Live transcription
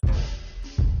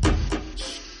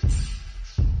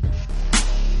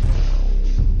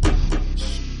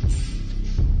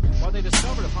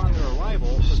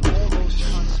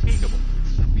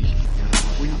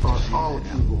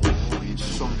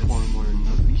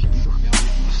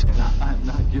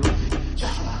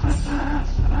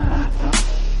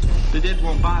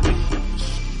won't bother you.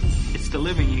 It's the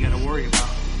living you gotta worry about.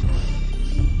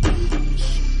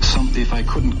 If I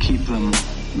couldn't keep them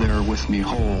there with me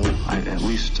whole, at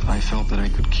least I felt that I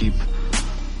could keep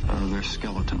their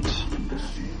skeletons.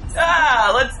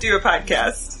 Let's do a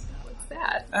podcast. What's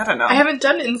that? I don't know. I haven't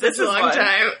done it in such a long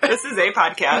time. This is a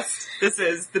podcast. This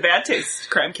is the Bad Taste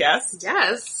Crimecast.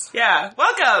 Yes. Yeah.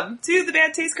 Welcome to the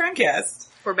Bad Taste Crimecast.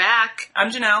 We're back.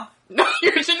 I'm Janelle. No,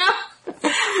 you're Janelle. Maybe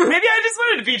I just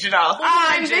wanted to be Janelle.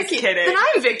 I'm just Vicky. kidding. Then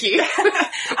I'm Vicky.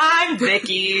 I'm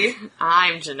Vicky.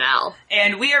 I'm Janelle.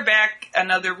 And we are back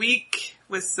another week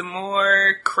with some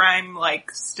more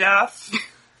crime-like stuff.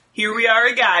 Here we are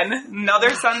again.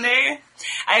 Another Sunday.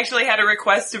 I actually had a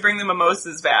request to bring the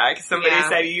mimosas back. Somebody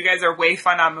said, you guys are way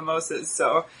fun on mimosas,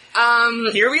 so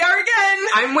here we are again.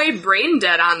 I'm way brain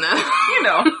dead on them. You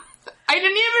know. I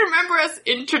didn't even remember us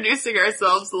introducing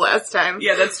ourselves the last time.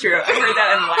 Yeah, that's true. I heard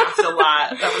that and laughed a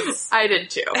lot. I did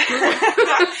too.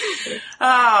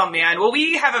 Oh, man. Well,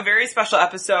 we have a very special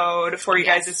episode for you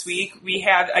guys this week. We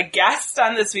have a guest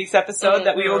on this week's episode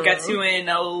that we will get to in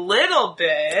a little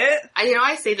bit.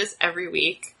 I say this every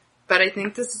week, but I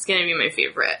think this is going to be my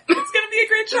favorite. It's going to be a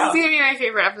great show. This is going to be my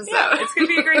favorite episode. Yeah, it's going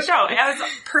to be a great show, as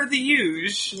per the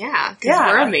usual. Yeah, because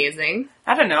we're amazing.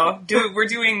 I don't know. We're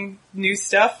doing new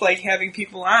stuff, like having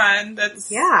people on.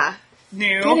 That's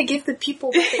new. Gotta give the people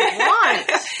what they want.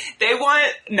 They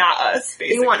want not us,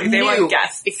 basically. They want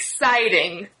guests.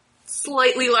 Exciting.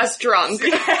 Slightly less drunk.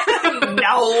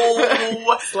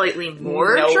 No. Slightly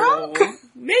more drunk?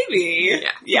 Maybe.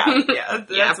 Yeah.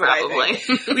 That's what probably. I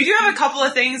think. We do have a couple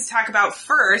of things to talk about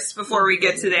first before we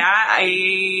get to that.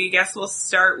 I guess we'll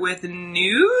start with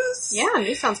news. Yeah,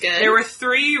 news sounds good. There were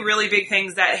 3 really big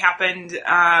things that happened.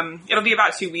 It'll be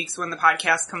about 2 weeks when the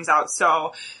podcast comes out.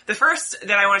 So the first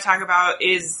that I want to talk about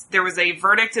is there was a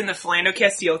verdict in the Philando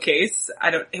Castile case.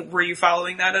 Were you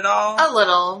following that at all? A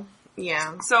little.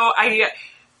 Yeah. So I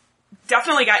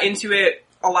definitely got into it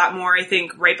a lot more, I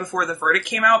think, right before the verdict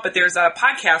came out, but there's a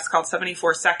podcast called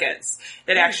 74 Seconds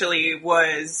that actually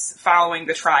was following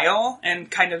the trial and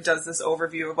kind of does this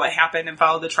overview of what happened and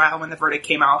followed the trial when the verdict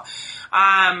came out.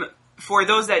 For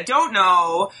those that don't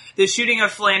know, the shooting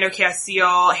of Philando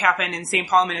Castile happened in St.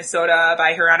 Paul, Minnesota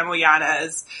by Geronimo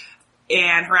Yanez,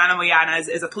 and Geronimo Yanez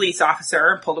is a police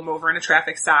officer, pulled him over in a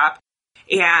traffic stop,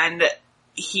 and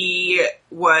he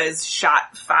was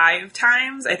shot 5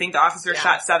 times. I think the officer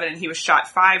shot 7 and he was shot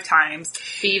 5 times.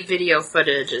 The video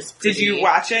footage is pretty... Did you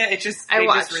watch it? I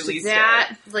watched just released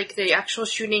that, like the actual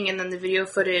shooting and then the video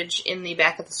footage in the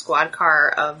back of the squad car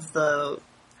of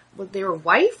they were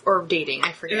wife or dating?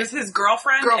 I forget. It was his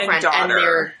girlfriend and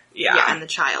daughter. And the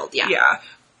child, Yeah.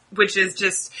 Which is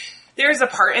just... There's a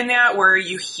part in that where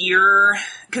you hear,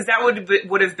 because that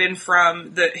would have been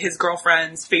from his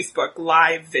girlfriend's Facebook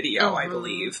live video, I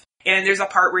believe. And there's a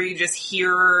part where you just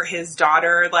hear his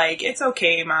daughter, like, it's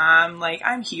okay, Mom, like,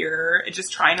 I'm here,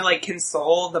 just trying to, like,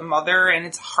 console the mother, and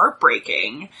it's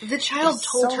heartbreaking. The child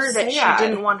told her that she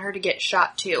didn't want her to get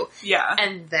shot, too. Yeah.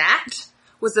 And that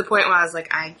was the point where I was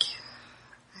like, I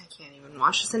can't even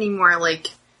watch this anymore, like...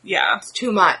 Yeah. It's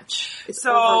too much. It's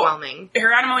overwhelming.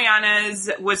 Geronimo Yanez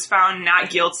was found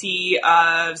not guilty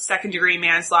of second-degree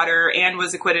manslaughter and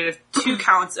was acquitted of 2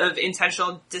 counts of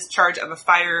intentional discharge of a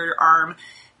firearm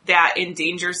that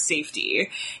endangers safety.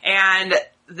 And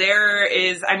there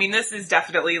is, this is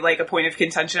definitely like a point of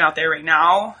contention out there right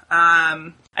now.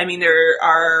 There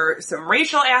are some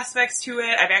racial aspects to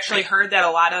it. I've actually heard that a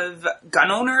lot of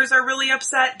gun owners are really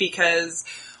upset because...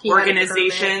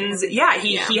 organizations, he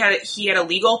had a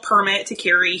legal permit to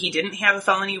carry. He didn't have a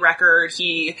felony record.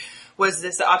 He was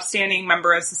this upstanding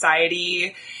member of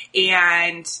society,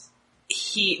 and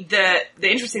the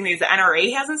interesting thing is the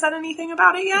NRA hasn't said anything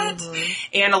about it yet,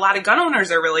 and a lot of gun owners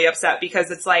are really upset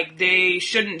because it's like they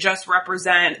shouldn't just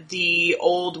represent the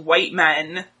old white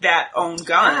men that own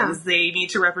guns. They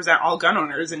need to represent all gun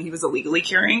owners, and he was a legally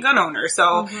carrying gun owner.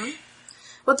 So,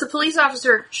 what the police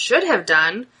officer should have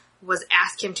done was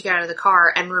ask him to get out of the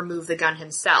car and remove the gun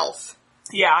himself.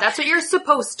 Yeah. That's what you're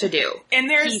supposed to do. And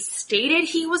he stated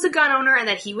he was a gun owner and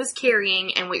that he was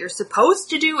carrying, and what you're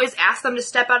supposed to do is ask them to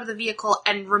step out of the vehicle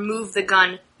and remove the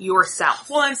gun yourself.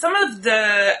 Well, and some of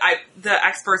the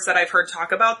experts that I've heard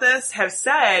talk about this have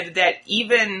said that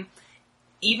even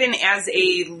as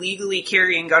a legally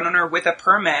carrying gun owner with a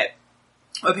permit,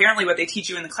 apparently what they teach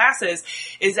you in the classes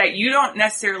is that you don't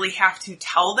necessarily have to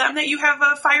tell them that you have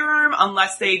a firearm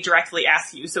unless they directly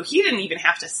ask you. So he didn't even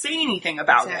have to say anything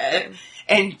about it,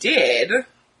 and did.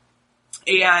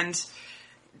 And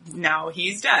now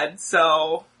he's dead.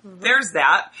 So there's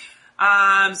that.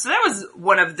 So that was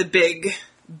one of the big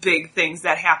things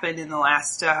that happened in the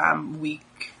last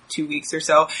week 2 weeks or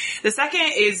so. The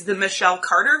second is the Michelle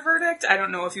Carter verdict. I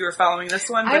don't know if you were following this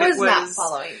one, but I was not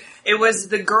following. It was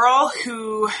the girl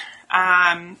who,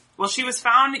 she was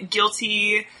found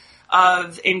guilty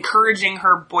of encouraging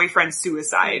her boyfriend's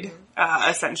suicide,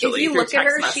 essentially. If you look at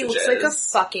her, she looks like a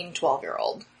messages. fucking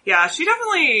 12-year-old. Yeah, she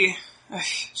definitely,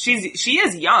 she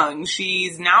is young.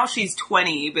 She's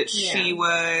 20, but she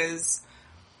was,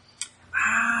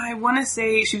 I want to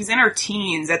say she was in her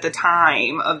teens at the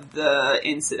time of the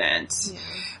incident.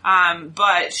 Yeah.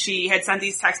 But she had sent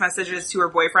these text messages to her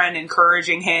boyfriend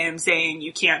encouraging him, saying,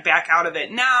 you can't back out of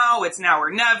it now. It's now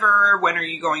or never. When are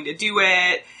you going to do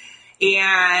it?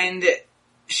 And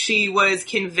she was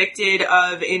convicted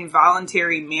of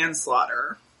involuntary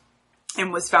manslaughter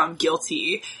and was found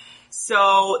guilty.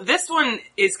 So this one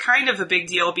is kind of a big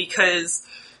deal because...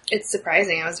 It's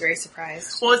surprising. I was very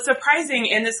surprised. Well, it's surprising,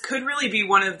 and this could really be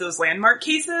one of those landmark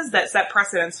cases that set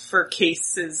precedents for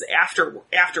cases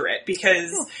after it,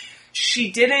 because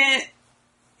she didn't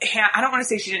I don't want to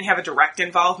say she didn't have a direct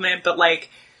involvement, but, like,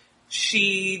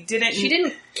 she didn't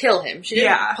kill him. She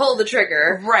didn't pull the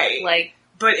trigger. Right. Like,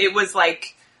 but it was,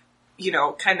 like,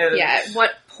 kind of... Yeah, at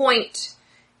what point...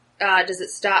 does it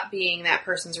stop being that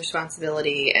person's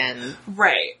responsibility and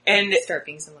start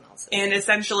being someone else's? And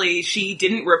essentially, she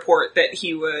didn't report that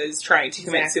he was trying to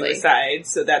commit suicide,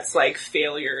 so that's like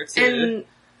failure to. And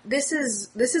this is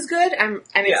good. I'm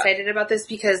excited about this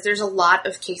because there's a lot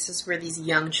of cases where these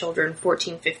young children,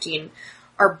 14, 15,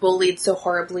 are bullied so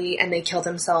horribly and they kill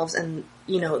themselves, and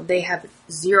they have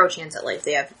zero chance at life.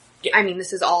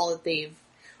 This is all that they've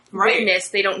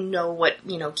witnessed. They don't know what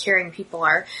caring people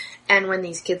are. And when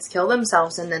these kids kill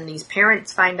themselves and then these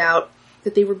parents find out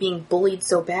that they were being bullied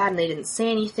so bad and they didn't say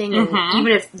anything, and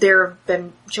even if there have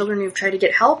been children who've tried to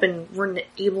get help and weren't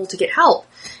able to get help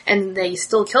and they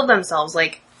still killed themselves,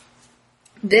 like,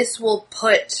 this will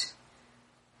put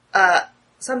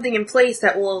something in place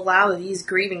that will allow these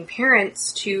grieving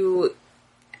parents to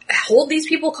hold these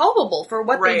people culpable for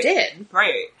what they did.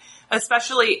 Right.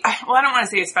 Especially, well, I don't want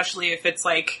to say especially if it's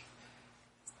like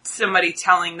somebody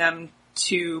telling them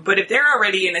to, but if they're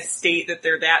already in a state that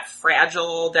they're that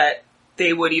fragile that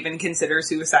they would even consider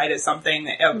suicide as something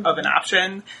of an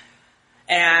option,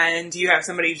 and you have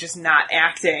somebody just not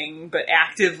acting, but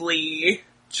actively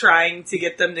trying to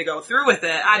get them to go through with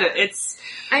it,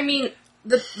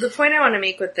 the point I want to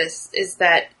make with this is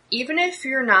that even if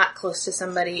you're not close to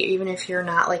somebody, even if you're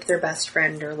not like their best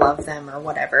friend or love them or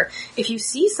whatever, if you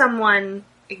see someone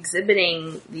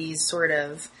exhibiting these sort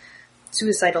of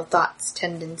suicidal thoughts,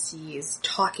 tendencies,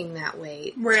 talking that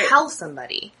way, tell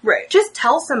somebody. Right. Just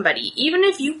tell somebody. Even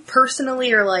if you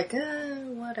personally are like,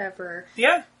 whatever.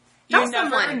 Yeah. Tell you never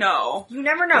someone. know. You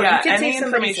never know. Yeah, you could any save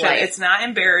somebody's information. life. It's not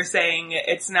embarrassing.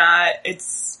 It's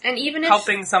and even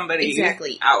helping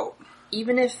somebody out.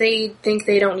 Even if they think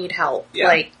they don't need help,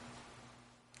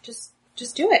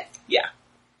 just do it. Yeah.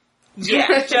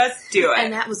 Yeah, just do it.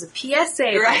 And that was a PSA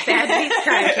by Bad Beats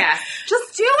Crimecast.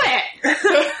 Just do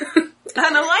it!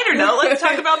 On a lighter note, let's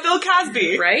talk about Bill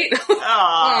Cosby. Right?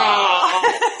 Aww.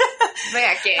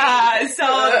 Back so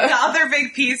the other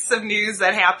big piece of news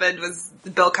that happened was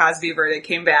the Bill Cosby verdict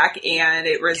came back, and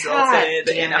it resulted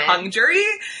in a hung jury,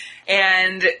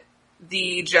 and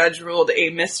the judge ruled a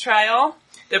mistrial.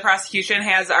 The prosecution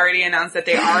has already announced that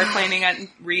they are planning on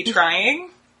retrying.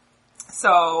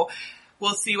 So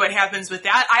we'll see what happens with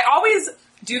that. I always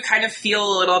do kind of feel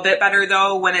a little bit better,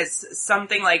 though, when it's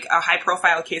something like a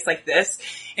high-profile case like this,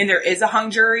 and there is a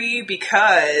hung jury,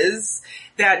 because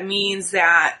that means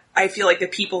that I feel like the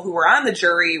people who were on the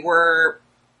jury were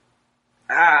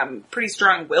pretty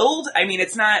strong-willed. I mean,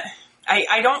 it's not...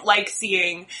 I don't like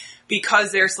seeing,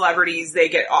 because they're celebrities, they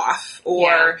get off.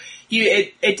 Or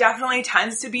it definitely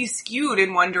tends to be skewed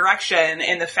in one direction.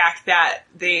 And the fact that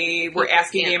they were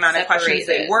asking the amount of questions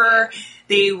they were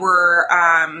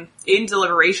in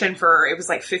deliberation for, it was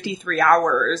like 53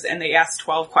 hours, and they asked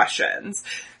 12 questions.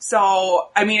 So,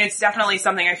 I mean, it's definitely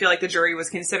something I feel like the jury was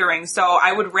considering. So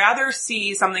I would rather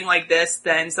see something like this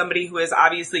than somebody who is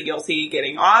obviously guilty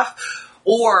getting off,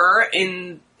 or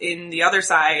in the other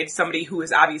side, somebody who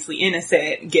is obviously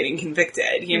innocent getting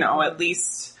convicted. At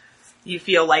least you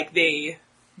feel like they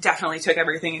definitely took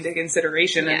everything into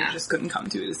consideration and just couldn't come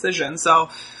to a decision. So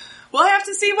we'll have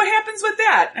to see what happens with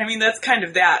that. I mean, that's kind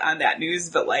of that on that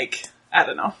news, but I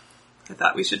don't know. I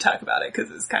thought we should talk about it because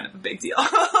it's kind of a big deal.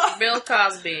 Bill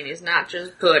Cosby, and he's not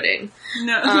just pudding.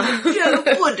 No,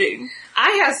 pudding.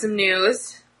 I have some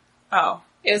news. Oh.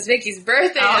 It was Vicky's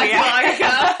birthday Oh, yeah. long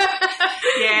ago.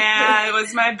 Yeah, it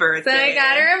was my birthday. So I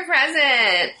got her a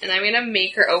present, and I'm gonna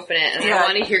make her open it, and I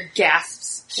want to hear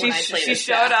gasps when I play She this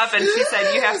showed back. up and she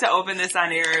said, you have to open this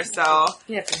on air, so...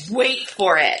 You have to wait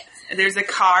for it. There's a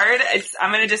card.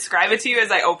 I'm going to describe it to you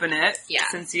as I open it. Yeah.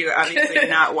 Since you obviously are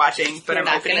not watching, but You're I'm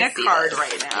not opening gonna a see card this.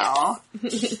 right now.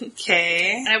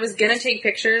 Okay. And I was gonna take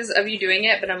pictures of you doing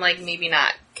it, but I'm like, maybe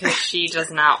not, because she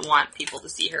does not want people to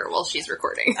see her while she's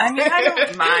recording. I mean, I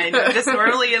don't mind. I'm just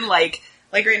normally in like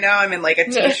right now I'm in like a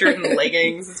t-shirt and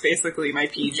leggings. It's basically my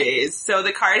PJs. So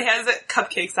the card has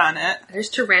cupcakes on it. There's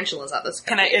tarantulas on this.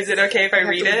 Is it okay if I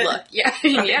read it? Look. Yeah.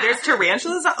 Okay, Yeah. there's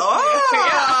tarantulas on.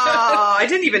 Oh, I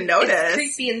didn't even notice. It's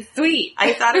creepy and sweet.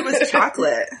 I thought it was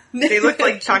chocolate. They look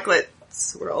like chocolate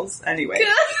swirls. Anyway.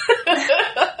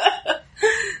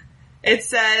 It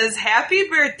says, "Happy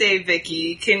birthday,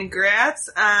 Vicky. Congrats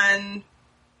on..."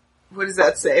 What does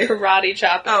that say? Karate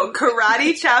chopping. Oh,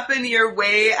 karate chopping your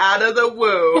way out of the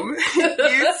womb.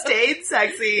 You stayed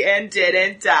sexy and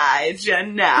didn't die,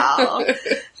 Janelle.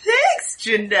 Thanks,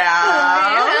 Janelle.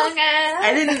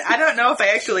 I don't know if I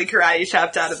actually karate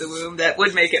chopped out of the womb. That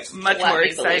would make it much Let more me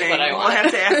believe exciting. what I We'll want.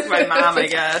 have to ask my mom, I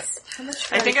guess. How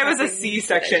much I think I was a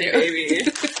C-section baby,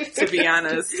 to be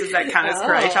honest. Does that count as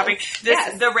karate chopping?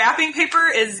 The wrapping paper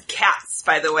is cats,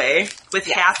 by the way, with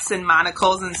hats and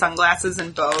monocles and sunglasses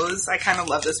and bows. I kind of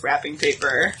love this wrapping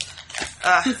paper.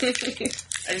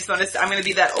 I just want to. I'm going to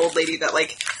be that old lady that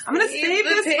I'm going to save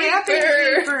this wrapping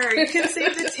paper. You can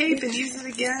save the tape and use it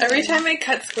again. Every time I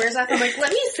cut squares off, I'm like,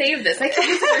 let me save this. I can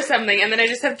use it for something. And then I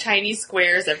just have tiny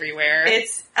squares everywhere.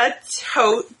 It's a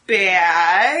tote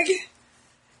bag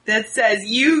that says,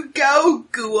 "You go,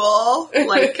 ghoul,"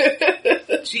 like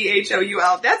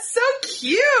Ghoul. That's so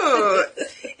cute.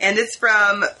 And it's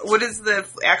from, what is the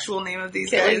actual name of these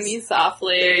Killing guys? Me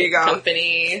Softly. There you go.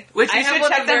 Company. Which you I have should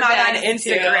one check of their them out on bags,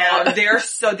 Instagram.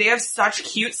 too. They have such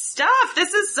cute stuff.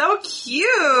 This is so cute.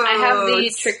 I have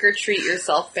the trick or treat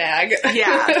yourself bag.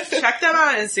 Yeah, check them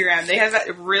out on Instagram. They have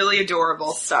really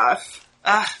adorable stuff.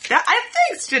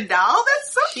 Thanks, Janelle.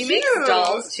 That's so She cute. makes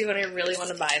dolls too, and I really want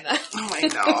to buy them. Oh, I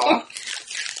know.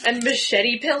 And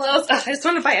machete pillows. I just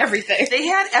want to buy everything. They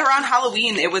had, around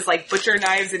Halloween, it was like butcher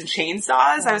knives and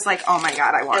chainsaws. I was like, oh my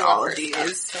god, I want all of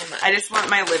these. So much. I just want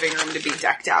my living room to be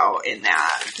decked out in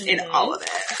that, in all of it.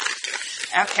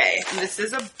 Okay, and this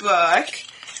is a book.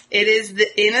 It is The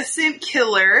Innocent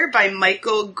Killer by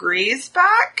Michael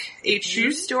Graysbach, a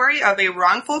true story of a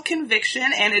wrongful conviction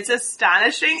and its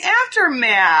astonishing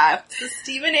aftermath. The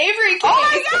Stephen Avery case. Oh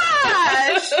my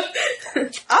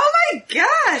gosh! Oh my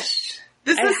gosh!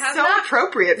 This is so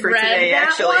appropriate for today,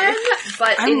 actually. One,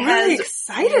 but I'm it really has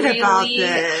excited about really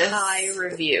this. high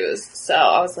reviews. So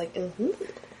I was like,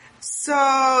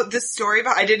 So, the story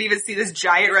behind, I didn't even see this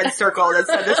giant red circle that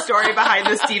said the story behind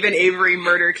the Stephen Avery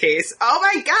murder case. Oh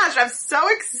my gosh, I'm so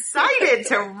excited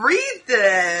to read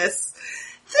this.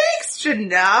 Thanks,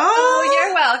 Janelle. oh,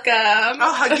 you're welcome.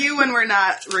 I'll hug you when we're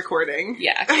not recording.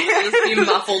 Yeah, it'll just be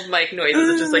muffled mic noises.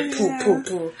 It's just like poo, poo,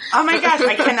 poo. Oh my gosh,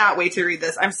 I cannot wait to read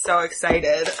this. I'm so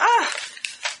excited.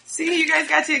 See, you guys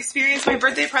got to experience my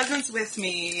birthday presents with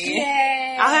me.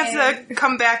 Yay. I'll have to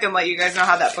come back and let you guys know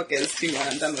how that book is too when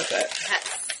I'm done with it.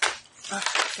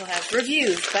 Yes. We'll have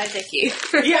reviews by Vicky.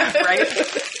 Yeah, right?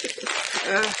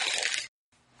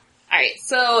 Alright,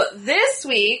 so this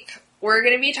week, we're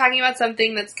going to be talking about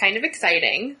something that's kind of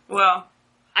exciting. Well,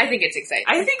 I think it's exciting.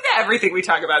 I think that everything we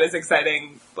talk about is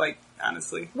exciting,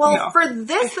 honestly. Well, No. for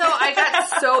this, though, I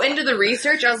got so into the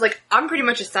research, I was like, I'm pretty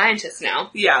much a scientist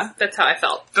now. Yeah, That's how I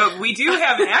felt. but we do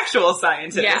have an actual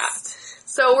scientist. Yeah.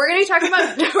 So we're going to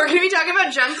be talking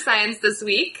about junk science this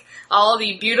week. All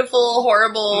the beautiful,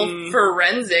 horrible,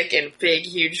 forensic, and big,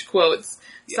 huge quotes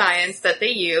science that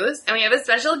they use. And we have a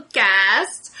special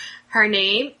guest. Her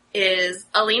name is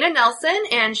Alina Nelson,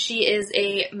 and she is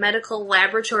a medical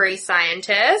laboratory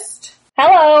scientist.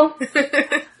 Hello. Do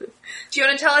you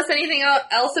want to tell us anything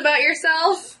else about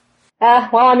yourself?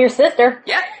 Well, I'm your sister.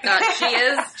 Yep,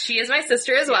 she is my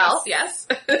sister as well. Yes.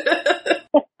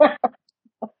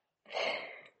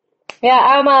 Yeah,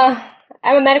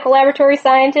 I'm a medical laboratory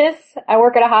scientist. I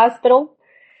work at a hospital.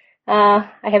 I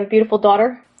have a beautiful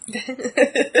daughter.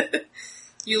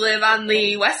 You live on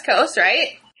the West Coast,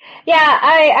 right? Yeah,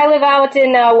 I live out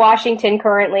in Washington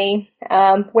currently,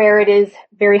 where it is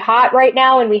very hot right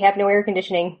now and we have no air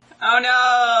conditioning. Oh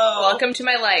no! Welcome to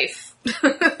my life.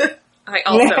 I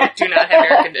also do not have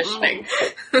air conditioning.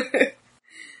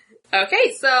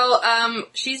 Okay, so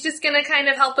she's just gonna kind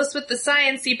of help us with the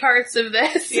sciencey parts of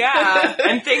this. Yeah,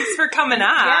 and thanks for coming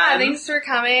on. Yeah, thanks for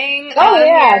coming Oh, on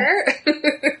yeah.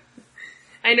 here.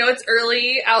 I know it's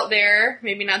early out there,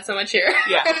 maybe not so much here.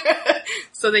 Yeah.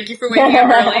 So thank you for waking up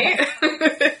early.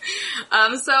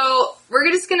 So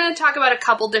we're just going to talk about a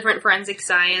couple different forensic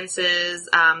sciences,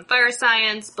 fire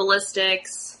science,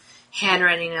 ballistics,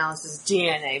 handwriting analysis,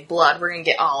 DNA, blood. We're going to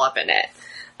get all up in it.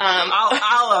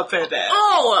 All up in it.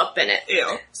 All up in it.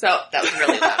 Ew. So that was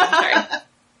really loud. I'm sorry.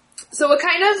 So what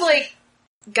kind of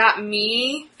got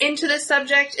me into this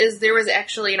subject is there was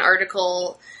actually an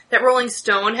article that Rolling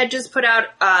Stone had just put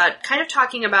out, kind of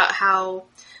talking about how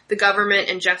the government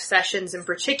and Jeff Sessions in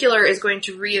particular is going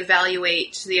to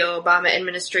reevaluate the Obama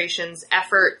administration's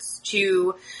efforts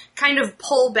to kind of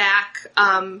pull back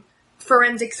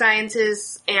forensic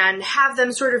sciences and have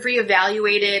them sort of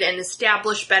reevaluated and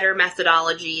establish better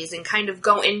methodologies and kind of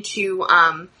go into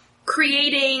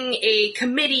creating a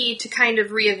committee to kind of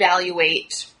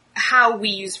reevaluate how we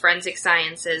use forensic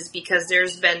sciences, because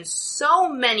there's been so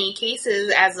many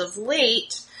cases as of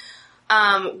late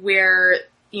where,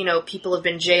 people have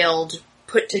been jailed,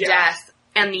 put to death,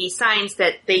 and the science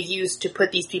that they used to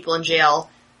put these people in jail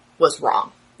was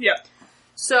wrong. Yeah.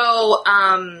 So,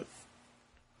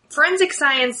 forensic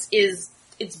science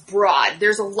it's broad.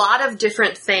 There's a lot of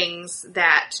different things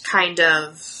that kind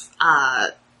of,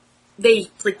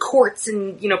 courts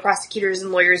and, prosecutors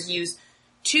and lawyers use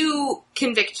to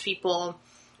convict people.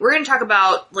 We're going to talk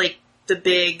about, the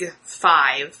big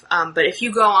five, but if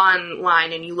you go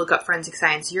online and you look up forensic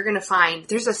science, you're going to find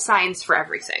there's a science for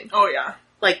everything. Oh, yeah.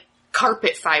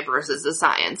 Carpet fibers is a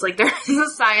science. There's a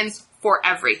science for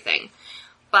everything.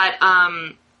 But,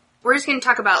 we're just going to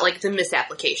talk about, the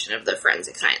misapplication of the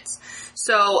forensic science.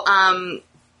 So,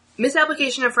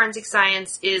 misapplication of forensic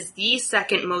science is the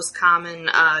second most common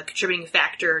contributing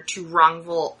factor to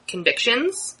wrongful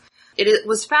convictions. It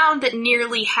was found that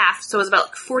nearly half, so it was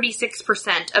about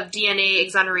 46% of DNA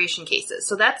exoneration cases.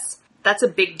 So that's a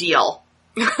big deal.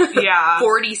 Yeah.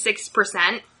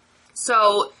 46%.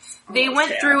 So they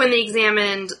went through and they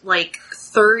examined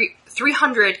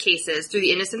 300 cases through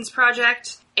the Innocence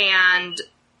Project, and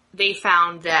they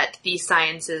found that these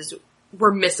sciences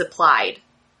were misapplied.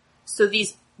 So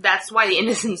that's why the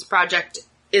Innocence Project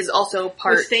is also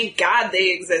part... Which, thank God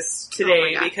they exist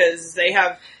today, because they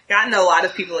have gotten a lot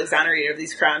of people exonerated of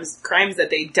these crimes that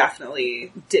they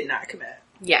definitely did not commit.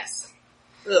 Yes.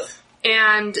 Ugh.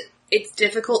 And it's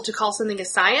difficult to call something a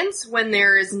science when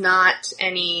there is not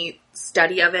any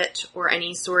study of it or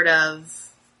any sort of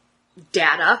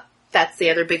data. That's the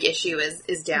other big issue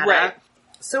is data. Right.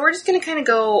 So we're just going to kind of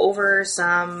go over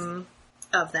some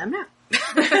of them now.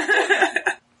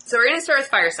 So we're going to start with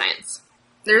fire science.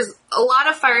 There's a lot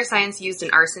of fire science used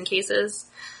in arson cases,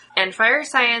 and fire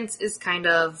science is kind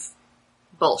of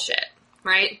bullshit,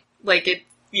 right?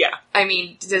 Yeah. I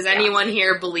mean, does anyone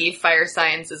here believe fire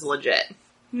science is legit?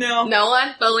 No. No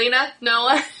one? Belina? No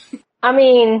one? I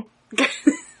mean,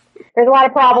 there's a lot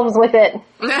of problems with it.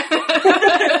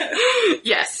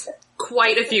 Yes.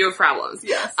 Quite a few problems.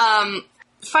 Yes.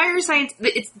 Fire science,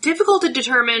 it's difficult to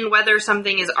determine whether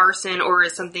something is arson or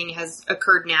if something has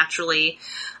occurred naturally.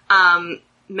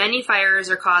 Many fires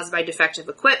are caused by defective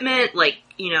equipment,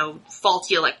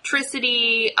 faulty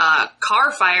electricity,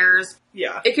 car fires.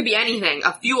 Yeah. It could be anything.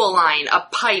 A fuel line, a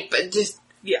pipe, just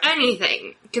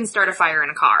anything can start a fire in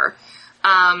a car.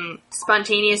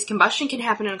 Spontaneous combustion can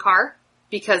happen in a car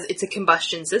because it's a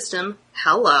combustion system.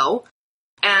 Hello.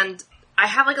 And I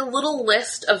have a little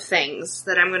list of things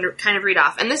that I'm going to kind of read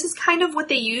off. And this is kind of what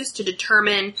they use to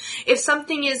determine if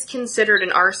something is considered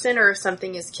an arson or if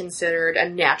something is considered a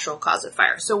natural cause of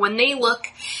fire. So when they look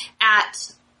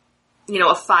at,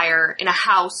 a fire in a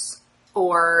house,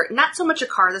 or not so much a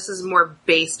car, this is more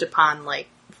based upon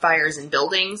fires in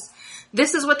buildings.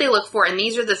 This is what they look for, and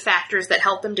these are the factors that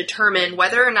help them determine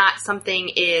whether or not something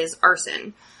is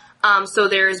arson. So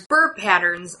there's burn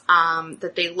patterns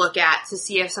that they look at to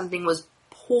see if something was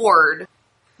poured.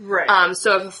 Right.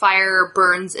 So if a fire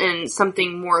burns in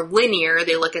something more linear,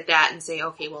 they look at that and say,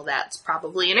 okay, well, that's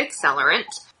probably an accelerant.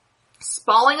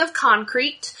 Spalling of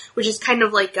concrete, which is kind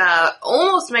of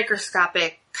almost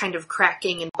microscopic kind of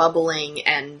cracking and bubbling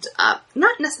and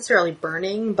not necessarily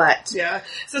burning, but... Yeah.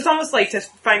 So it's almost to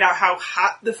find out how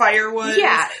hot the fire was.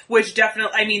 Yeah. Which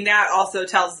definitely, that also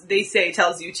tells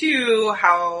you too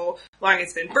how long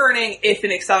it's been burning. If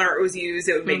an accelerant was used,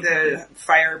 it would make the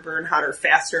fire burn hotter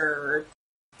faster or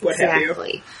what have you.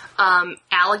 Exactly.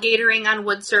 alligatoring on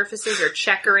wood surfaces or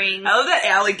checkering. I love that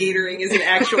alligatoring is an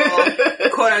actual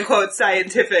quote-unquote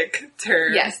scientific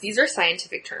term. Yes, these are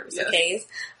scientific terms, yes. okay?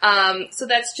 So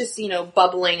that's just,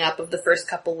 bubbling up of the first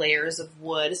couple layers of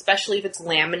wood, especially if it's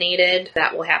laminated.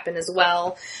 That will happen as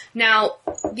well. Now,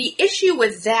 the issue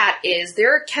with that is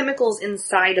there are chemicals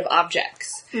inside of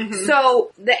objects. Mm-hmm.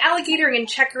 So the alligatoring and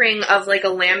checkering of like a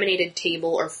laminated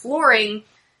table or flooring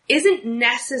isn't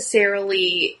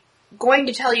necessarily going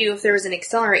to tell you if there was an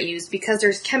accelerant used because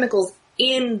there's chemicals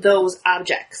in those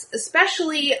objects,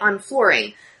 especially on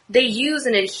flooring. They use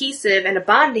an adhesive and a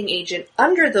bonding agent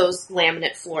under those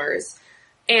laminate floors,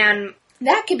 and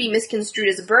that can be misconstrued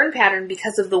as a burn pattern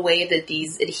because of the way that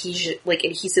these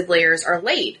adhesive layers are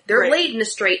laid. They're laid in a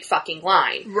straight fucking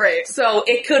line. Right. So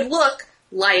it could look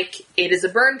like it is a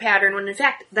burn pattern when in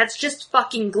fact that's just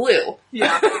fucking glue.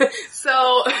 Yeah.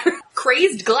 So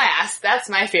crazed glass, that's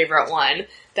my favorite one.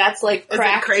 That's like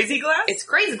cracked. Is it crazy glass? It's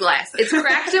crazed glass. It's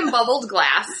cracked and bubbled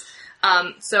glass.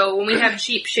 So when we have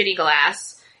cheap, shitty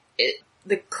glass,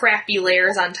 the crappy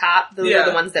layers on top, those are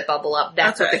the ones that bubble up.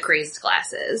 That's what the crazed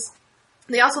glass is.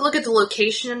 They also look at the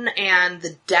location and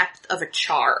the depth of a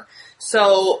char.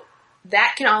 So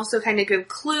that can also kind of give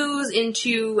clues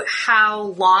into how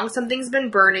long something's been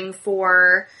burning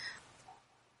for.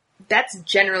 That's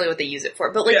generally what they use it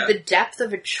for. But the depth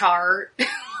of a char,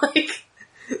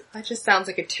 that just sounds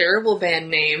like a terrible band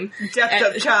name.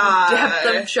 Depth of char. Depth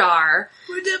of char.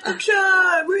 We're depth of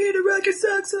char. We're here to rock your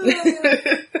socks off.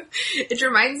 It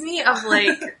reminds me of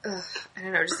I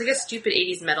don't know, just like a stupid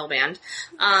 80s metal band.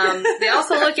 They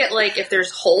also look at if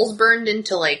there's holes burned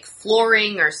into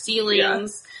flooring or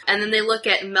ceilings. Yeah. And then they look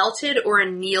at melted or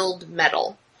annealed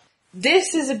metal.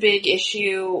 This is a big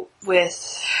issue with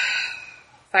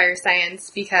fire science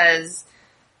because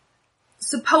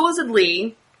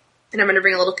supposedly, and I'm going to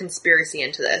bring a little conspiracy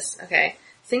into this, okay?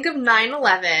 Think of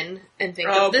 9/11 and think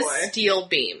of the steel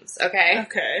beams, okay?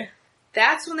 Okay.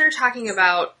 That's when they're talking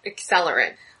about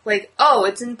accelerant.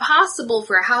 It's impossible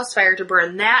for a house fire to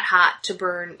burn that hot to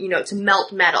burn, to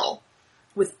melt metal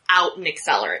without an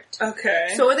accelerant. Okay.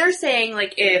 So they're saying,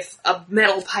 if a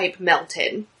metal pipe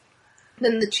melted,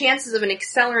 then the chances of an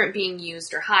accelerant being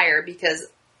used are higher because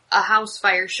a house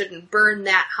fire shouldn't burn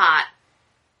that hot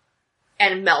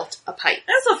and melt a pipe.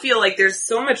 I also feel like there's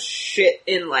so much shit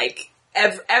in,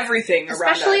 everything around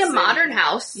us. Especially a modern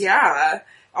house. Yeah.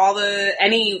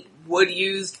 Any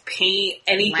wood-used paint,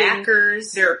 anything.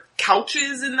 Lacquers. There are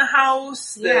couches in the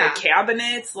house, the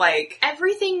cabinets,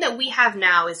 everything that we have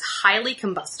now is highly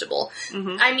combustible.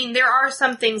 Mm-hmm. I mean, there are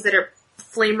some things that are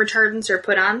flame retardants are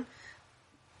put on,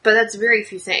 but that's very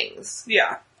few things.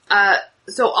 Yeah.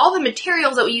 So all the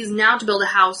materials that we use now to build a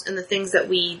house and the things that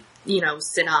we,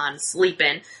 sit on, sleep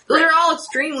in, those are all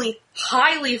extremely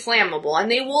highly flammable, and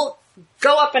they will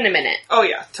go up in a minute. Oh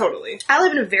yeah, totally. I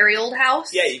live in a very old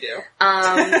house. Yeah, you do.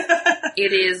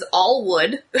 It is all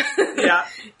wood. Yeah.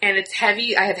 And it's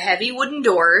heavy. I have heavy wooden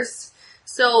doors.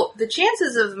 So the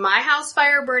chances of my house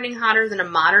fire burning hotter than a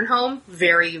modern home,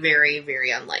 very, very, very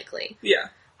unlikely. Yeah.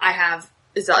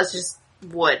 It's just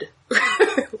wood.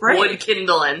 Right. Wood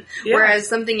kindling. Yeah. Whereas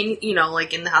something in,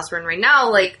 in the house we're in right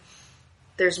now,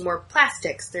 there's more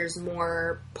plastics, there's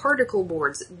more particle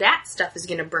boards. That stuff is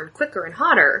going to burn quicker and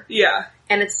hotter. Yeah.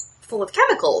 And it's full of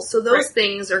chemicals, so those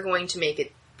things are going to make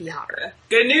it be hotter.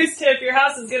 Good news, Tiff. Your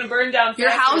house is going to burn down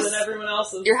faster than everyone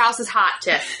else's. Your house is hot,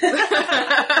 Tiff.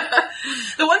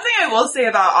 The one thing I will say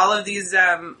about all of these,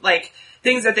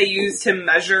 things that they use to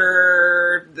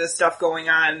measure the stuff going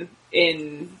on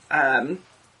in,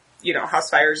 house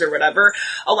fires or whatever.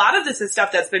 A lot of this is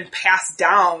stuff that's been passed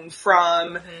down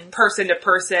from person to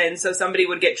person. So somebody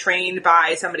would get trained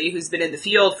by somebody who's been in the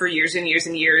field for years and years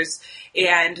and years.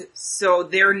 And so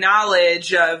their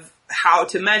knowledge of how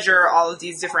to measure all of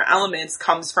these different elements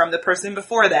comes from the person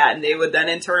before that. And they would then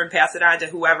in turn pass it on to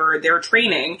whoever they're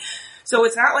training. So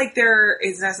it's not like there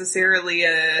is necessarily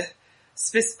a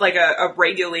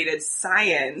regulated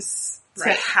science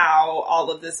to how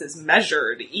all of this is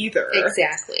measured either.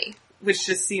 Exactly. Which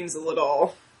just seems a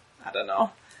little, I don't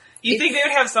know. You'd think they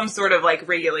would have some sort of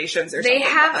regulations or something. They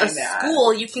have a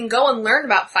school. You can go and learn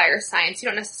about fire science. You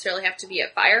don't necessarily have to be a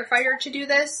firefighter to do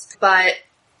this, but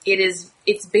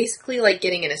it's basically like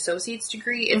getting an associate's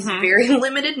degree. It's very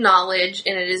limited knowledge,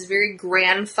 and it is very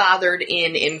grandfathered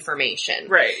in information.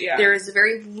 Right, yeah. There is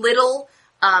very little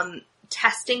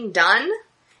testing done,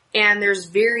 and there's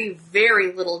very,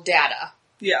 very little data.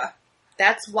 Yeah.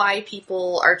 That's why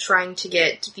people are trying to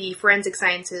get the forensic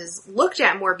sciences looked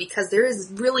at more, because there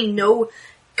is really no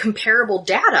comparable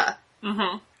data.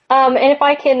 Mm-hmm. And if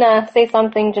I can say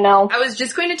something, Janelle. I was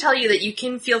just going to tell you that you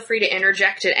can feel free to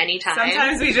interject at any time.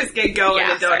 Sometimes we just get going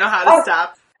and don't know how to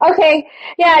stop. Okay.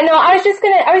 Yeah, no, I was just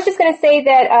gonna say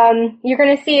that, you're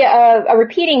gonna see a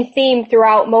repeating theme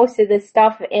throughout most of this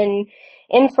stuff in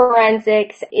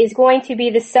forensics is going to be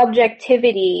the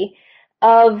subjectivity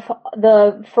of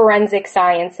the forensic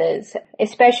sciences,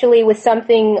 especially with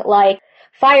something like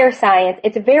fire science.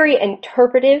 It's very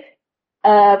interpretive.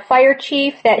 Fire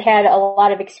chief that had a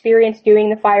lot of experience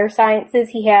doing the fire sciences.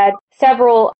 He had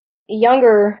several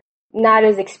younger, not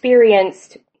as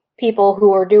experienced people who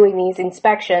were doing these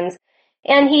inspections.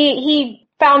 And he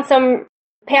found some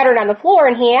pattern on the floor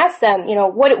and he asked them,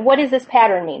 what does this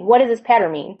pattern mean? What does this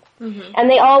pattern mean? Mm-hmm. And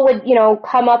they all would,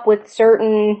 come up with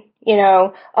certain,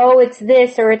 oh, it's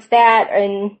this or it's that.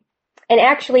 And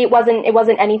actually it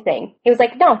wasn't anything. He was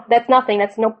like, no, that's nothing.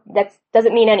 That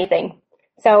doesn't mean anything.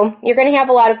 So you're going to have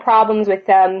a lot of problems with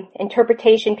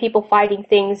interpretation, people finding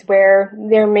things where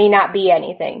there may not be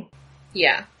anything.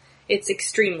 Yeah, it's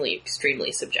extremely,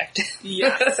 extremely subjective.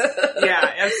 Yes,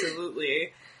 yeah,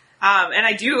 absolutely. And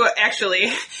I do actually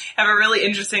have a really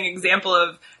interesting example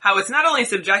of how it's not only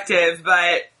subjective,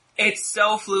 but it's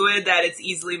so fluid that it's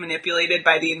easily manipulated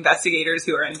by the investigators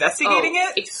who are investigating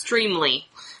it. Extremely.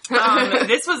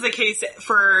 This was the case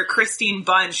for Christine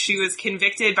Bunch. She was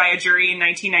convicted by a jury in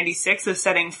 1996 of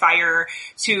setting fire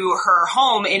to her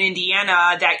home in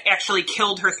Indiana that actually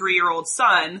killed her 3-year-old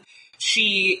son.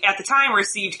 She, at the time,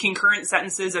 received concurrent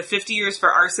sentences of 50 years for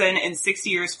arson and 60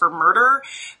 years for murder,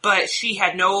 but she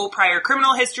had no prior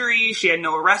criminal history, she had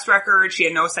no arrest record, she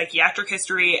had no psychiatric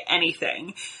history,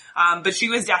 anything. But she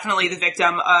was definitely the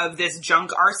victim of this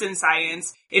junk arson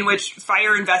science in which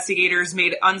fire investigators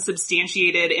made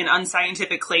unsubstantiated and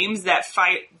unscientific claims that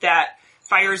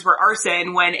fires were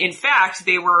arson when in fact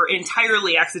they were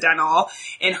entirely accidental.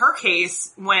 In her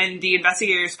case, when the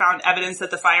investigators found evidence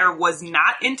that the fire was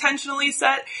not intentionally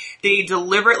set, they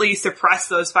deliberately suppressed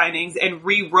those findings and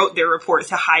rewrote their report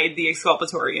to hide the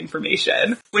exculpatory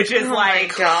information, which is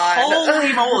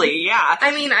holy moly, yeah.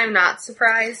 I mean, I'm not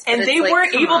surprised. And they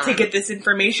weren't able to get this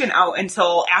information out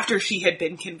until after she had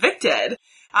been convicted.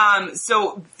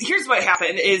 So here's what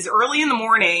happened is early in the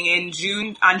morning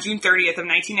on June 30th of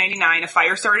 1999, a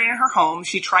fire started in her home.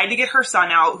 She tried to get her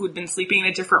son out who'd been sleeping in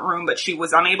a different room, but she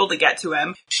was unable to get to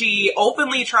him. She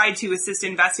openly tried to assist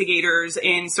investigators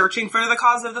in searching for the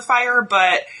cause of the fire,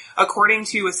 but according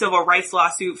to a civil rights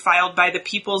lawsuit filed by the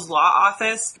People's Law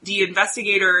Office, the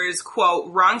investigators, quote,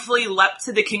 wrongfully leapt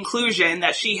to the conclusion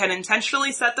that she had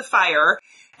intentionally set the fire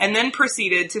and then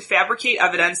proceeded to fabricate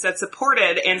evidence that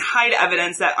supported and hide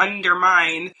evidence that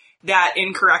undermined that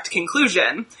incorrect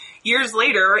conclusion. Years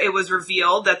later, it was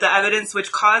revealed that the evidence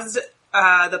which caused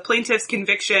the plaintiff's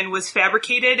conviction was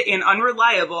fabricated and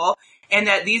unreliable, and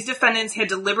that these defendants had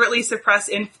deliberately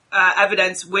suppressed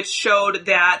evidence which showed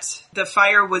that the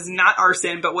fire was not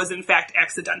arson, but was in fact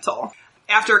accidental.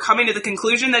 After coming to the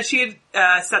conclusion that she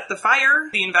had set the fire,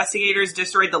 the investigators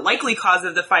destroyed the likely cause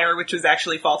of the fire, which was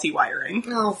actually faulty wiring.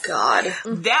 Oh, God.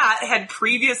 That had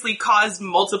previously caused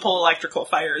multiple electrical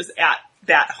fires at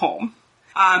that home.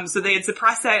 So they had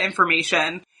suppressed that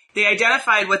information. They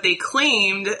identified what they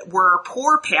claimed were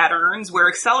pour patterns where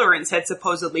accelerants had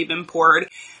supposedly been poured,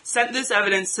 sent this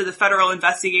evidence to the federal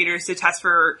investigators to test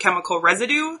for chemical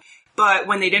residue. But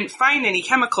when they didn't find any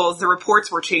chemicals, the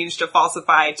reports were changed to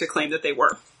falsify to claim that they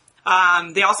were.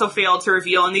 They also failed to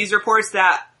reveal in these reports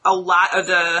that a lot of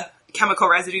the chemical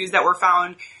residues that were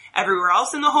found everywhere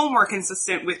else in the home were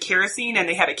consistent with kerosene, and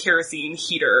they had a kerosene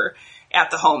heater at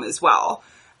the home as well.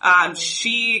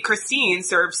 Christine,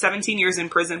 served 17 years in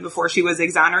prison before she was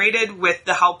exonerated with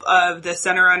the help of the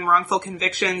Center on Wrongful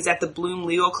Convictions at the Bloom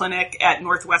Legal Clinic at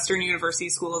Northwestern University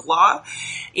School of Law.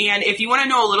 And if you want to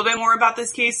know a little bit more about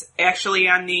this case, actually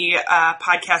on the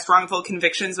podcast Wrongful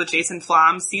Convictions with Jason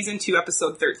Flom, Season 2,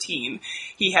 Episode 13,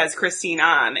 he has Christine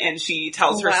on, and she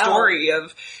tells her story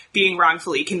of being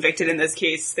wrongfully convicted in this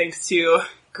case thanks to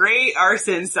great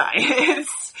arson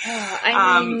science.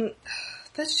 I mean...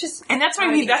 That's just... And that's what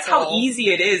I mean, that's how easy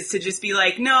it is to just be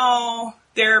like, no,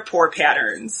 they're poor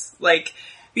patterns. Like,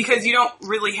 because you don't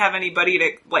really have anybody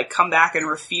to, like, come back and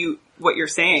refute what you're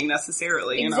saying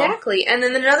necessarily, you know? Exactly. And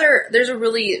then there's a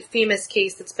really famous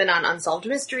case that's been on Unsolved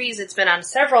Mysteries. It's been on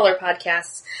several other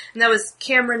podcasts. And that was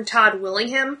Cameron Todd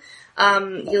Willingham.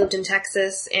 He lived in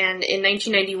Texas. And in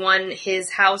 1991,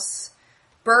 his house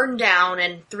burned down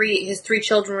and his three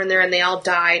children were in there and they all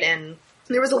died, and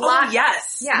there was a lot. Oh,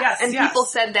 yes. Yeah. Yes, and people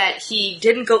said that he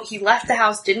left the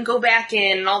house, didn't go back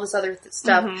in, and all this other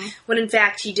stuff, when in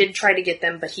fact he did try to get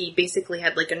them, but he basically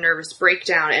had like a nervous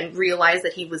breakdown and realized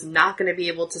that he was not going to be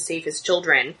able to save his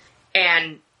children,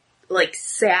 and like,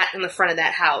 sat in the front of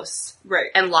that house.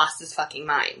 Right. And lost his fucking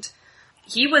mind.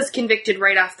 He was convicted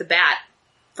right off the bat.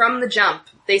 From the jump.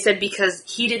 They said because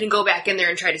he didn't go back in there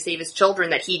and try to save his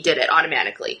children that he did it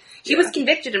automatically. He was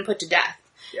convicted and put to death.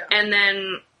 Yeah. And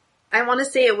then, I want to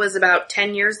say it was about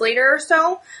 10 years later or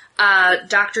so,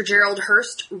 Dr. Gerald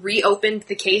Hurst reopened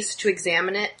the case to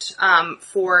examine it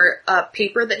for a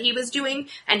paper that he was doing,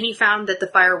 and he found that the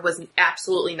fire was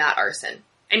absolutely not arson.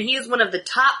 And he is one of the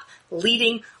top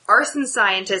leading arson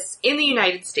scientists in the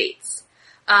United States.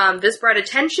 This brought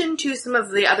attention to some of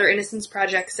the other Innocence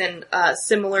Projects and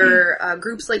similar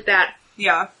groups like that.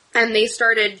 Yeah. And they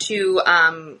started to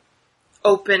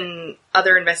open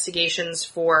other investigations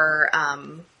for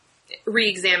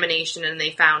re-examination, and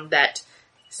they found that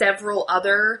several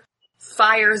other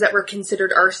fires that were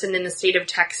considered arson in the state of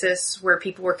Texas, where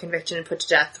people were convicted and put to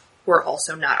death, were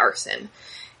also not arson.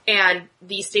 And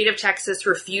the state of Texas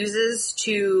refuses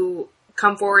to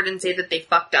come forward and say that they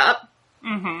fucked up.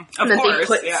 Mm-hmm. And that they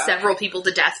put several people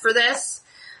to death for this.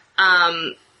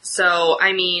 So,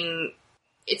 I mean,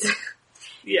 it's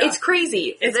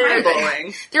crazy. It's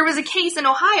mind-blowing. There was a case in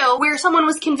Ohio where someone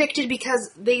was convicted because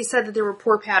they said that there were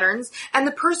poor patterns, and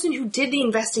the person who did the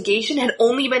investigation had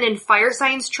only been in fire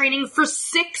science training for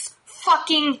 6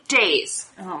 fucking days.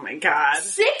 Oh my god.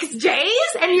 6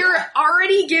 days? And you're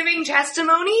already giving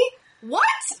testimony? What?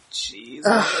 Jesus.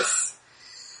 Ugh.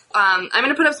 I'm going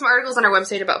to put up some articles on our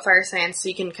website about fire science so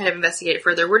you can kind of investigate it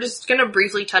further. We're just going to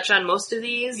briefly touch on most of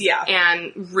these. Yeah.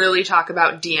 And really talk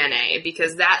about DNA,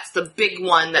 because that's the big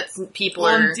one that people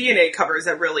are... DNA covers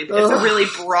a really... It's a really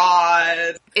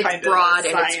broad... It's broad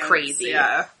and it's crazy.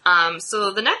 Yeah.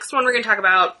 So the next one we're going to talk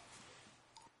about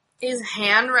is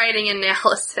handwriting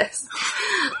analysis.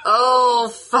 Oh,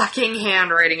 fucking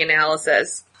handwriting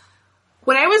analysis.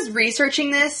 When I was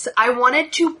researching this, I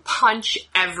wanted to punch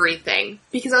everything.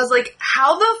 Because I was like,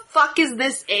 how the fuck is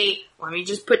this let me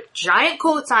just put giant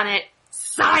quotes on it,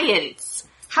 science?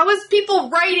 How is people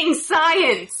writing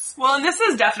science? Well, and this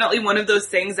is definitely one of those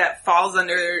things that falls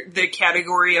under the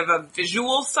category of a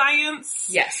visual science.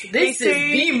 Yes, this is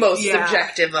the most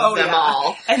subjective of them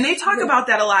all. And they talk about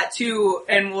that a lot too,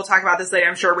 and we'll talk about this later,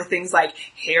 I'm sure, with things like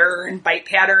hair and bite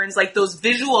patterns, like those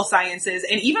visual sciences,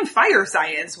 and even fire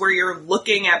science, where you're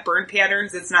looking at burn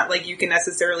patterns. It's not like you can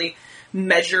necessarily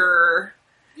measure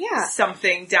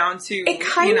something down to, It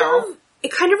kind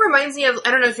of reminds me of,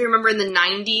 I don't know if you remember in the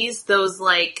 90s, those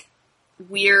like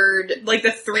weird, like the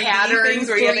 3D things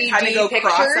where you have to kind of go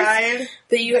cross-eyed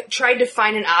that you tried to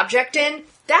find an object in.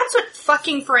 That's what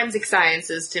fucking forensic science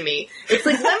is to me. It's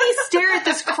like, let me stare at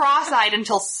this cross-eyed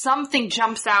until something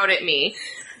jumps out at me.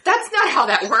 That's not how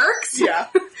that works. Yeah.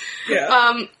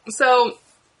 So,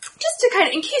 just to kind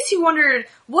of, in case you wondered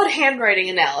what handwriting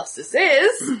analysis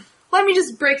is, let me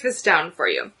just break this down for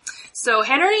you. So,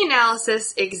 handwriting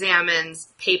analysis examines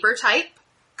paper type,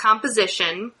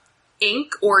 composition,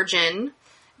 ink origin,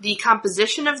 the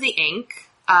composition of the ink.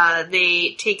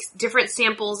 They take different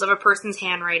samples of a person's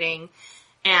handwriting,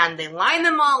 and they line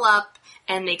them all up,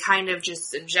 and they kind of just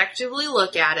subjectively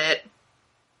look at it.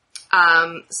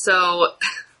 So,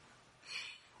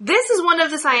 this is one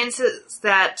of the sciences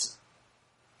that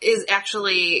is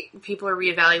actually, people are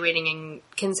reevaluating and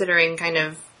considering kind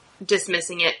of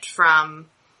dismissing it from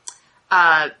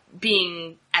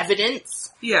being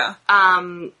evidence. Yeah.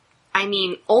 I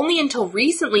mean, only until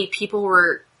recently people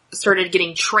started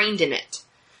getting trained in it.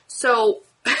 So,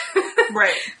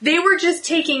 right. They were just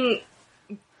taking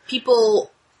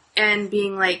people and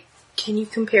being like, can you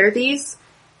compare these?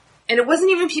 And it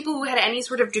wasn't even people who had any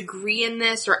sort of degree in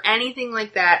this or anything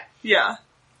like that. Yeah.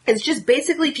 It's just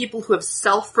basically people who have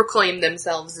self-proclaimed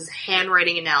themselves as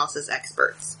handwriting analysis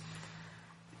experts.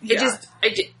 Yeah.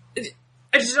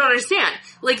 I just don't understand.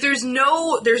 Like, there's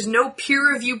no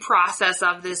peer review process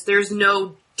of this. There's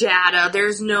no data.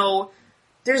 There's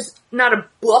not a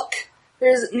book.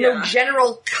 There's no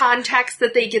general context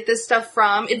that they get this stuff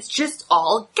from. It's just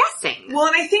all guessing. Well,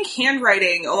 and I think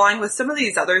handwriting, along with some of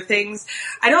these other things,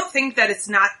 I don't think that it's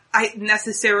not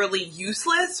necessarily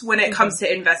useless when it comes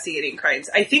to investigating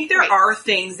crimes. I think there are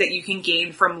things that you can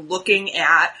gain from looking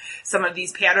at some of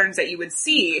these patterns that you would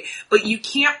see, but you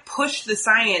can't push the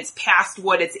science past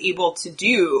what it's able to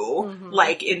do.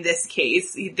 Like in this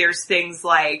case, there's things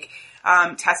like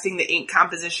testing the ink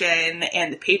composition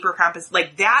and the paper composition.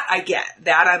 Like that I get.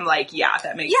 That I'm like, yeah,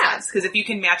 that makes sense. Because if you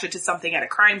can match it to something at a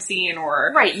crime scene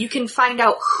or... Right, you can find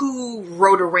out who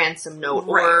wrote a ransom note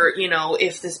or,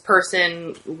 if this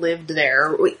person lived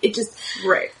there. It just...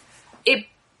 Right. It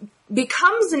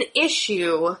becomes an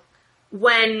issue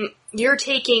when you're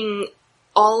taking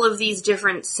all of these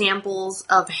different samples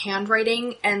of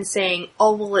handwriting and saying,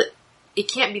 oh, well,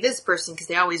 it can't be this person because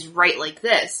they always write like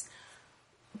this.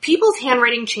 People's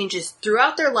handwriting changes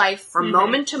throughout their life from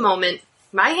moment to moment.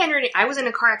 My handwriting, I was in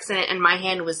a car accident and my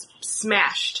hand was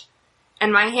smashed.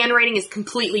 And my handwriting is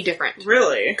completely different.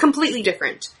 Really? Completely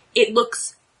different. It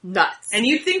looks nuts. And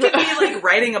you'd think it'd be like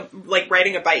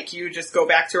riding a bike. You would just go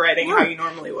back to writing how you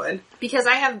normally would. Because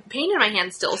I have pain in my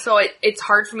hand still, so it's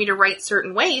hard for me to write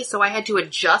certain ways, so I had to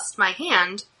adjust my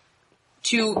hand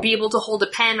to be able to hold a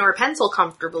pen or a pencil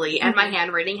comfortably, and my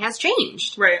handwriting has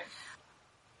changed. Right.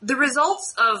 The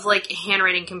results of, like, a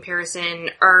handwriting comparison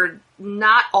are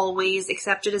not always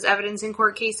accepted as evidence in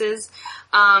court cases.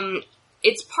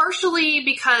 It's partially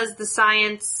because the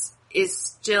science is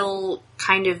still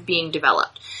kind of being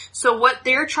developed. So what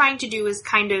they're trying to do is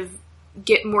kind of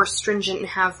get more stringent and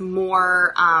have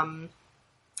more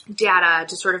data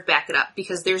to sort of back it up,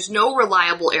 because there's no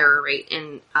reliable error rate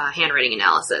in handwriting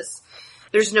analysis.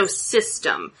 There's no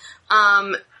system.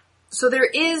 So there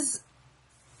is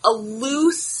a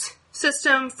loose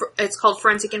system. It's called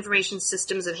Forensic Information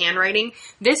Systems of Handwriting.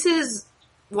 This is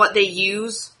what they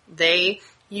use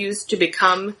to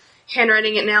become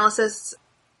handwriting analysis.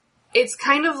 It's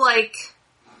kind of like,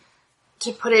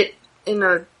 to put it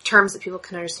in terms that people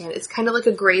can understand, it's kind of like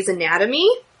a Grey's Anatomy,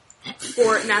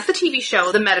 or not the TV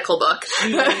show, the medical book.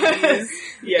 Yeah.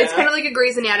 It's kind of like a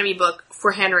Grey's Anatomy book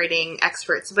for handwriting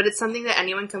experts, but it's something that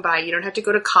anyone can buy. You don't have to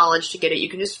go to college to get it. You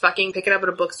can just fucking pick it up at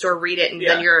a bookstore, read it, and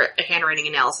then you're a handwriting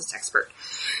analysis expert.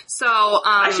 So,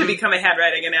 I should become a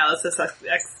handwriting analysis expert.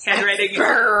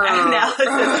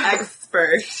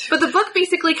 But the book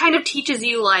basically kind of teaches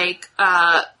you, like,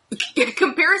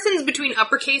 comparisons between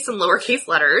uppercase and lowercase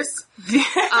letters.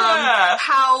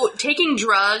 How taking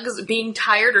drugs, being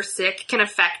tired or sick can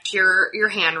affect your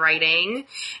handwriting.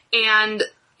 And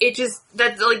it just,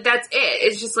 that's it.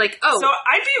 It's just like, oh. So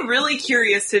I'd be really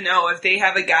curious to know if they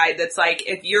have a guide that's like,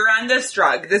 if you're on this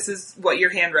drug, this is what your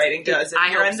handwriting does.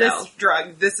 If you're on this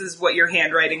drug, this is what your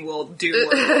handwriting will do,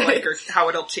 or how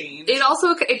it'll change. It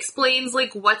also explains,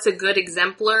 like, what's a good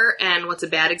exemplar and what's a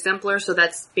bad exemplar. So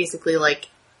that's basically, like,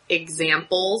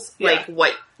 examples. Yeah.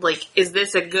 Is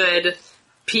this a good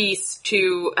piece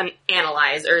to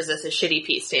analyze, or is this a shitty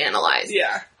piece to analyze?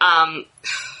 Yeah.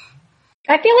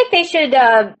 I feel like they should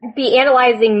be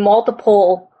analyzing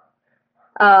multiple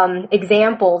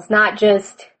examples, not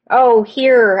just, oh,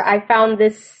 here, I found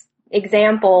this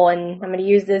example and I'm going to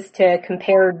use this to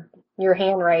compare your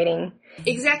handwriting.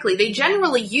 Exactly. They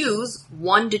generally use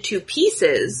 1 to 2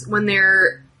 pieces when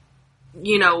they're,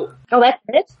 Oh, that's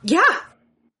it? Yeah.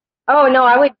 Oh, no,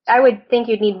 I would think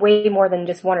you'd need way more than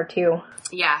just 1 or 2.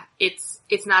 Yeah, it's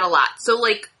not a lot. So,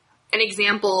 like, an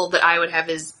example that I would have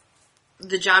is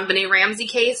the John Benet Ramsey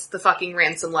case, the fucking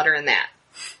ransom letter in that.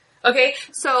 Okay,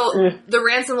 so the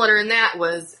ransom letter in that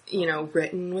was,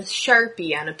 written with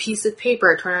Sharpie on a piece of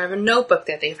paper torn out of a notebook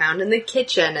that they found in the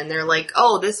kitchen, and they're like,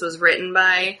 oh, this was written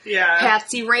by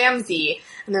Patsy Ramsey.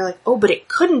 And they're like, oh, but it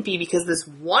couldn't be because this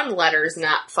one letter's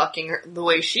not fucking her, the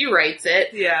way she writes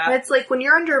it. Yeah. And it's like, when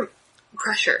you're under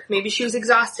pressure, maybe she was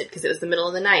exhausted because it was the middle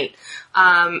of the night.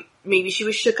 Maybe she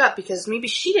was shook up because maybe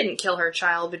she didn't kill her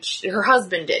child, but her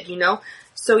husband did,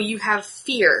 So you have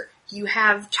fear. You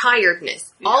have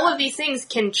tiredness. Yeah. All of these things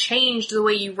can change the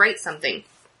way you write something.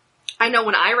 I know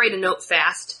when I write a note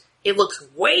fast, it looks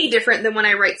way different than when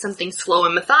I write something slow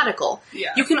and methodical. Yeah.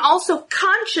 You can also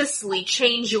consciously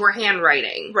change your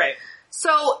handwriting. Right.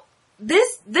 So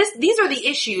these are the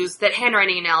issues that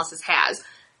handwriting analysis has.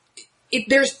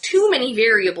 There's too many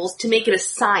variables to make it a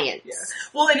science. Yeah.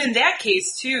 Well, and in that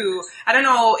case, too, I don't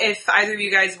know if either of you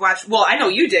guys watched, well, I know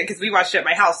you did, because we watched it at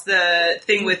my house, the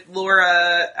thing with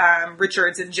Laura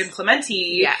Richards and Jim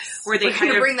Clemente. Yes. Where they We're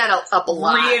going to bring that up a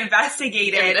lot.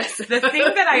 Reinvestigated. The thing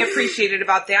that I appreciated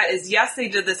about that is, yes, they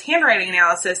did this handwriting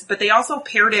analysis, but they also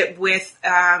paired it with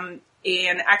an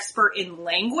expert in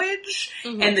language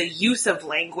and the use of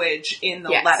language in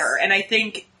the letter. And I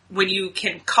think when you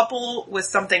can couple with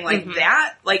something like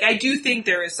that, like, I do think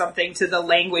there is something to the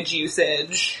language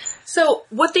usage. So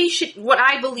what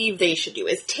I believe they should do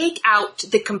is take out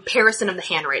the comparison of the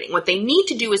handwriting. What they need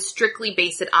to do is strictly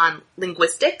base it on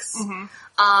linguistics,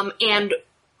 and,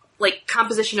 like,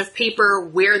 composition of paper,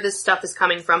 where this stuff is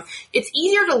coming from. It's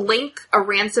easier to link a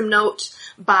ransom note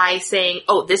by saying,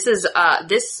 oh, this is,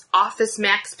 this Office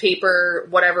Max paper,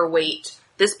 whatever weight,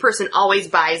 this person always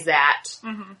buys that,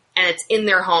 and it's in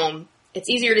their home. It's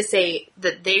easier to say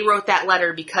that they wrote that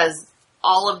letter because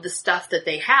all of the stuff that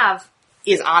they have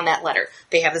is on that letter.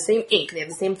 They have the same ink, they have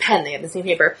the same pen, they have the same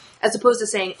paper, as opposed to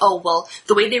saying, oh, well,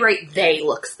 the way they write they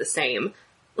looks the same.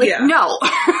 Like, no.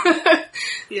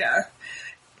 Yeah.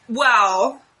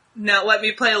 Well, Now let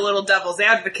me play a little devil's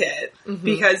advocate,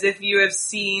 because if you have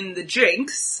seen The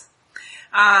Jinx,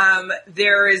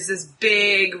 there is this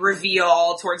big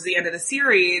reveal towards the end of the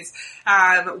series,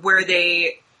 where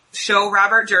they show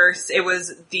Robert Durst. It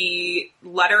was the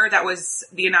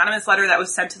anonymous letter that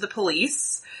was sent to the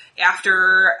police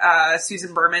after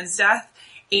Susan Berman's death,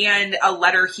 and a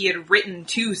letter he had written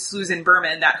to Susan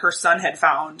Berman that her son had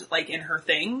found, like, in her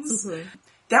things.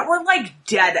 That were, like,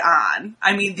 dead on.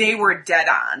 I mean, they were dead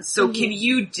on. So can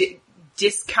you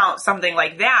discount something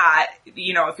like that?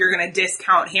 You know, if you're going to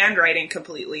discount handwriting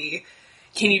completely,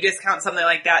 can you discount something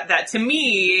like that? That, to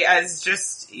me, as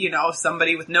just, you know,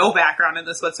 somebody with no background in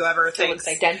this whatsoever, thinks looks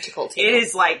identical to it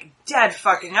is, like, dead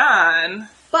fucking on.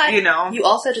 But you know, you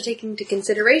also have to take into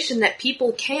consideration that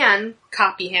people can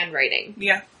copy handwriting.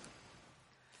 Yeah.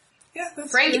 Yeah,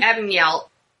 that's Frank true. Abagnale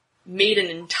made an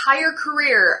entire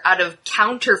career out of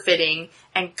counterfeiting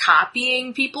and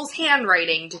copying people's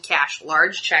handwriting to cash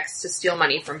large checks to steal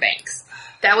money from banks.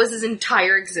 That was his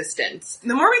entire existence.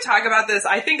 The more we talk about this,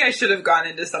 I think I should have gone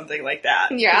into something like that.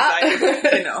 Yeah.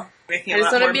 I, making I a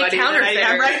just lot want to more be a money than I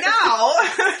am counterfeiter. right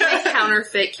now.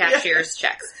 Counterfeit cashier's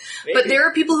checks. Maybe. But there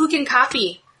are people who can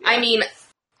copy. I mean,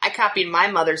 I copied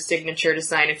my mother's signature to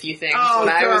sign a few things when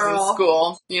I was in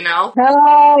school, you know?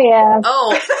 Oh, yeah.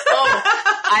 Oh,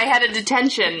 I had a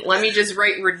detention. Let me just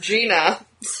write Regina.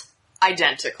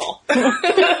 Identical. Oh,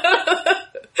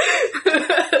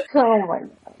 my God.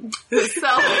 So,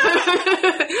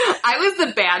 I was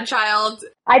the bad child.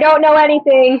 I don't know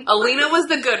anything. Alina was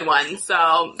the good one,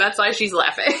 so that's why she's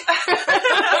laughing.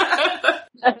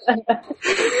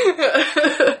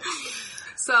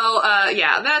 So,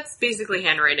 yeah, that's basically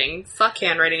handwriting. Fuck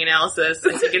handwriting analysis.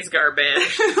 I think it's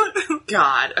garbage.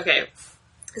 God. Okay.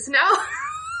 So now,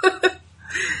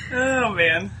 Oh,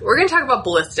 man. we're gonna talk about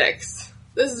ballistics.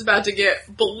 This is about to get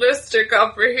ballistic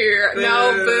up for here.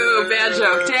 No, boo. Bad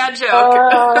joke. Dad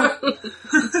joke.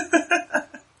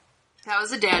 That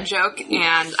was a dad joke,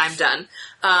 and I'm done.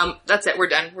 That's it. We're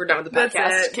done. We're done with the That's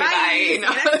podcast.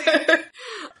 it. Okay,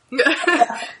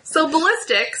 bye. So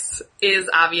ballistics is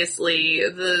obviously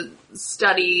the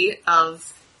study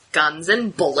of guns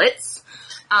and bullets.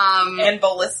 And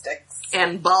ballistics.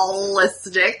 And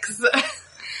ballistics.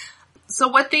 So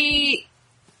what they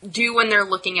do when they're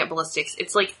looking at ballistics,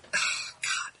 it's like,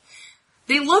 God.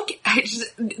 They look,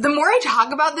 the more I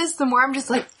talk about this, the more I'm just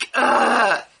like,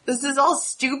 ugh. This is all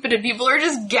stupid and people are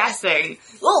just guessing.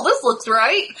 Well, this looks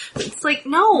right. It's like,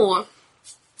 no.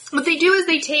 What they do is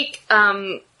they take,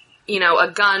 a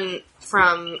gun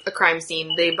from a crime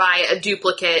scene. They buy a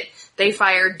duplicate. They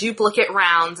fire duplicate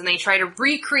rounds and they try to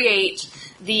recreate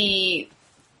the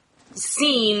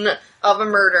scene of a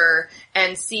murder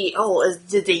and see,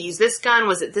 did they use this gun?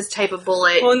 Was it this type of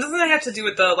bullet? Well, and doesn't that have to do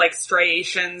with the, like,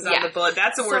 striations on the bullet?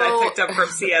 That's a word I picked up from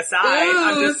CSI.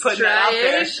 I'm just putting that out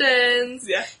there. Striations.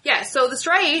 Yeah. Yeah, so the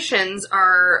striations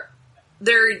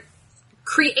they're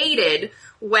created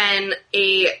when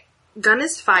a gun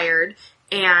is fired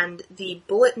and the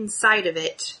bullet inside of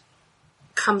it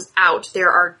comes out.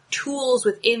 There are tools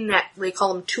within that, they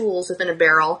call them tools within a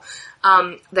barrel,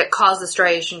 that cause the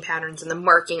striation patterns and the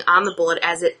marking on the bullet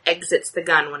as it exits the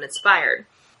gun when it's fired.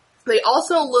 They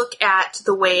also look at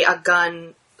the way a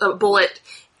bullet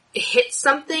hits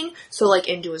something, so like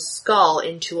into a skull,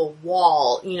 into a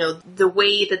wall, the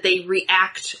way that they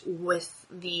react with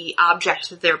the object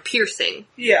that they're piercing.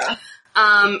 Yeah.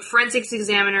 Forensics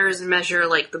examiners measure,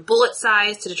 like, the bullet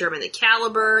size to determine the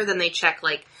caliber, then they check,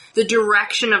 like, the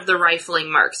direction of the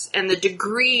rifling marks and the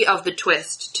degree of the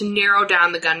twist to narrow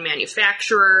down the gun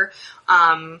manufacturer.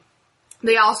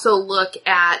 They also look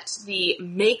at the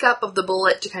makeup of the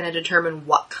bullet to kind of determine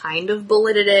what kind of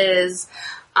bullet it is.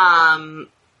 And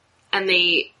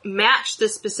they match the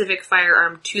specific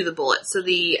firearm to the bullet. So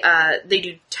they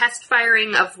do test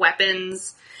firing of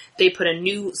weapons. They put a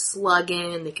new slug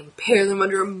in. They compare them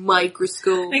under a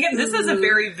microscope. And again, this is a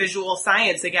very visual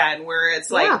science again, where it's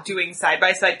like doing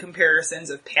side-by-side comparisons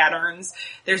of patterns.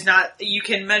 There's not, you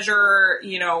can measure,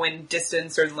 in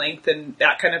distance or length and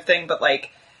that kind of thing, but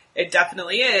like, it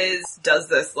definitely is, does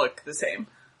this look the same?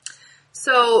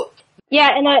 So, yeah,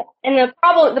 and the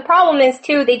problem is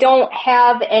too, they don't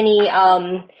have any,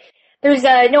 there's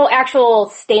no actual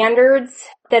standards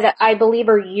that I believe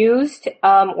are used,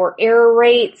 or error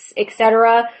rates,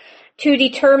 etc., to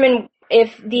determine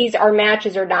if these are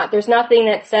matches or not. There's nothing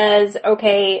that says,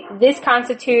 okay, this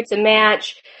constitutes a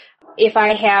match if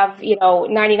I have,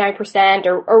 99%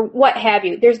 or what have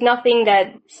you. There's nothing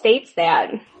that states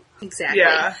that. Exactly.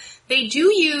 Yeah. They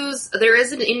do use, there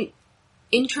is an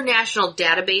international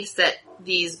database that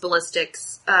these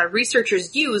ballistics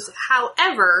researchers use.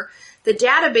 However, the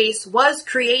database was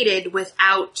created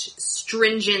without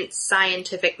stringent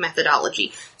scientific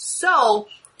methodology. So,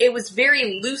 it was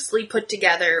very loosely put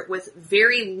together with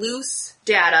very loose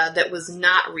data that was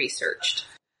not researched.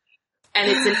 And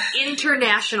it's an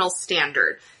international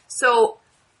standard. So,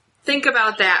 think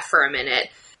about that for a minute.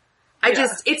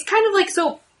 It's kind of like,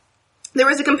 so, there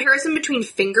was a comparison between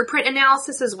fingerprint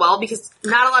analysis as well, because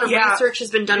not a lot of research has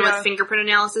been done with fingerprint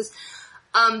analysis.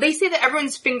 They say that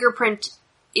everyone's fingerprint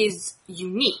is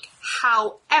unique.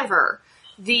 However,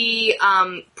 the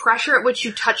pressure at which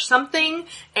you touch something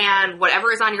and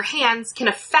whatever is on your hands can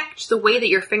affect the way that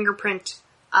your fingerprint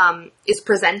is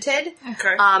presented.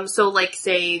 Okay. So, like,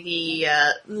 say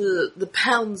the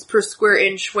pounds per square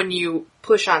inch when you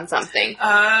push on something.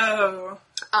 Oh.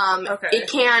 Okay. It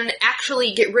can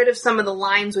actually get rid of some of the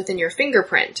lines within your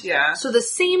fingerprint. Yeah. So the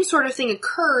same sort of thing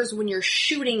occurs when you're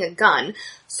shooting a gun.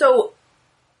 So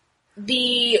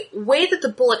the way that the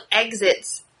bullet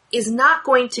exits is not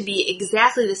going to be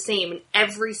exactly the same in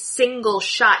every single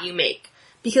shot you make,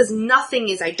 because nothing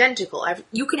is identical.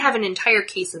 You can have an entire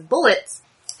case of bullets,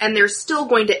 and they're still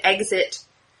going to exit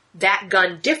that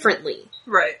gun differently.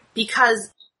 Right.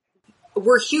 Because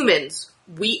we're humans.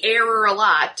 We error a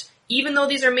lot. Even though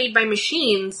these are made by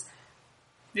machines,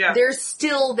 there's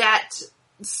still that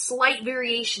slight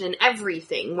variation in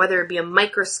everything, whether it be a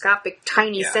microscopic,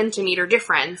 tiny centimeter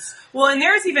difference. Well, and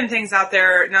there's even things out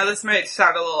there, now this might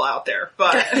sound a little out there,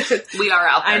 but... We are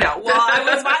out there. I know. Well,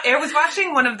 I was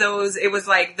watching one of those, it was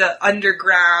like the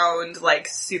underground, like,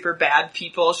 super bad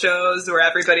people shows where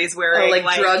everybody's wearing,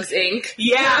 like Drugs, Inc.?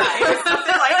 Yeah, it was something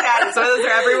like that. It's one of those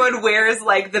where everyone wears,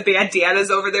 like, the bandanas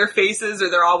over their faces,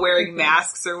 or they're all wearing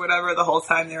masks or whatever the whole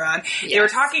time they're on. Yes. They were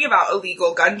talking about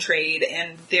illegal gun trade,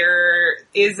 and there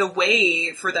is a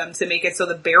way for them to make it so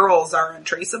the barrels are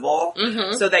untraceable,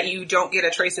 so that you don't get a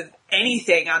trace of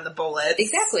anything on the bullets.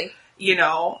 Exactly. You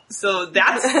know, so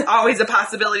that's always a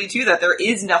possibility too, that there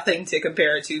is nothing to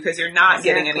compare it to, because you're not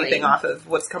getting anything off of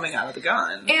what's coming out of the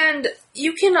gun. And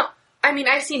you can, I mean,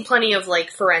 I've seen plenty of,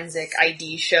 like, forensic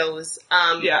ID shows,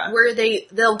 where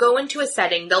they'll go into a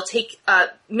setting, they'll take,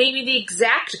 maybe the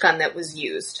exact gun that was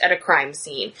used at a crime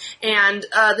scene, and,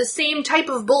 the same type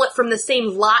of bullet from the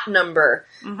same lot number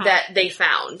that they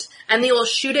found, and they will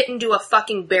shoot it into a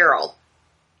fucking barrel.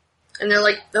 And they're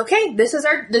like, okay, this is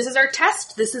our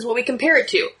test, this is what we compare it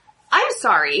to. I'm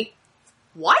sorry,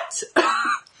 what?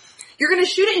 You're gonna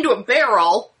shoot it into a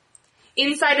barrel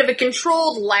inside of a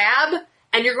controlled lab,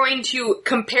 and you're going to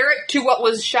compare it to what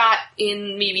was shot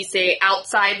in, maybe, say,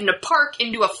 outside in a park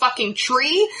into a fucking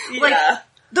tree? Yeah. Like,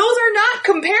 those are not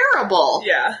comparable.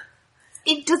 Yeah.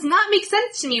 It does not make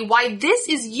sense to me why this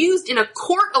is used in a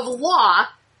court of law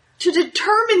to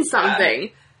determine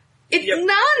something. It's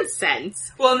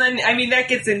nonsense. Well, and then, I mean, that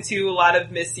gets into a lot of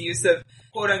misuse of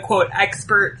quote-unquote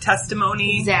expert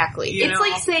testimony. Exactly. It's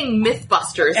like saying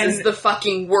Mythbusters is the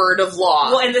fucking word of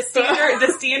law. Well, and the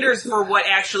standards for what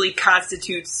actually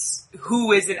constitutes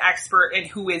who is an expert and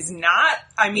who is not,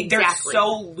 I mean, they're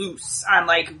so loose on,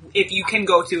 like, if you can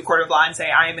go to a court of law and say,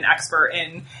 I am an expert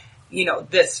in, you know,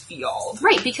 this field.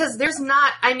 Right, because there's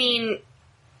not, I mean,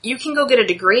 you can go get a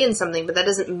degree in something, but that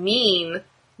doesn't mean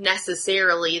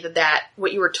necessarily that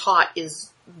what you were taught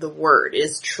is the word,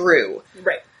 is true.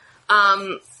 Right.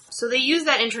 So they use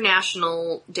that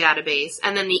international database,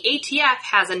 and then the ATF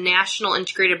has a National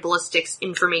Integrated Ballistics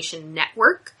Information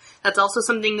Network. That's also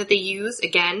something that they use.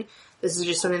 Again, this is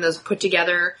just something that was put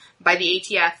together by the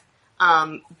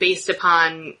ATF based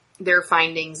upon their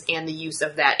findings and the use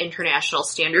of that international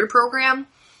standard program.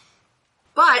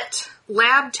 But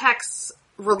lab techs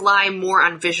rely more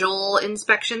on visual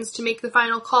inspections to make the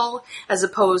final call, as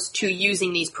opposed to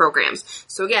using these programs.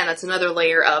 So again, that's another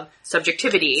layer of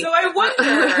subjectivity. So I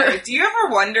wonder, do you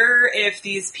ever wonder if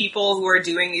these people who are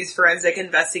doing these forensic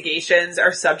investigations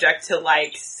are subject to,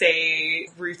 like, say,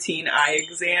 routine eye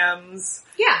exams?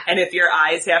 Yeah. And if your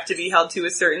eyes have to be held to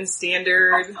a certain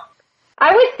standard?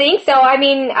 I would think so. I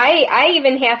mean, I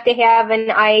even have to have an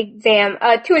eye exam.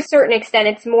 To a certain extent,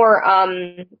 it's more,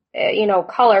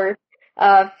 color.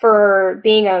 For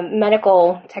being a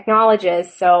medical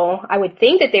technologist, so I would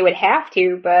think that they would have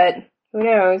to, but who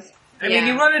knows? I mean,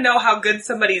 you want to know how good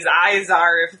somebody's eyes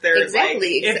are if they're if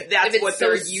that's if what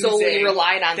they're using. Solely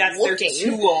relied on that's looking.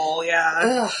 Their tool,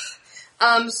 yeah.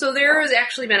 So there has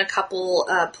actually been a couple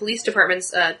police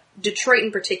departments, Detroit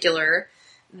in particular.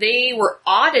 They were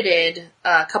audited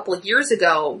a couple of years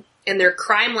ago, and their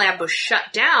crime lab was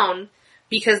shut down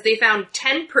because they found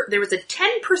there was a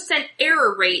 10%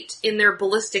 error rate in their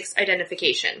ballistics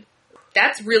identification.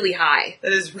 That's really high.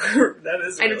 That is really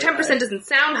I know 10% doesn't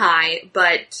sound high,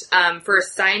 but for a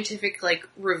scientific like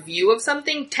review of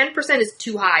something, 10% is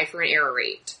too high for an error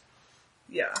rate.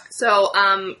 Yeah. So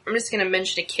I'm just going to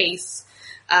mention a case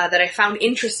that I found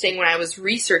interesting when I was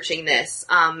researching this.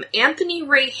 Anthony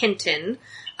Ray Hinton,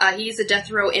 he's a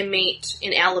death row inmate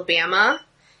in Alabama.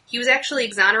 He was actually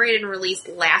exonerated and released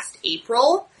last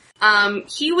April.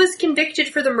 He was convicted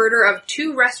for the murder of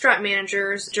 2 restaurant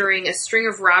managers during a string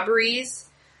of robberies,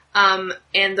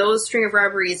 and those string of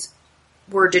robberies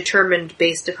were determined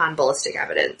based upon ballistic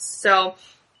evidence. So,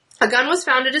 a gun was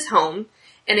found at his home,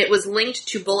 and it was linked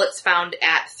to bullets found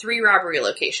at 3 robbery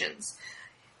locations.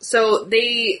 So,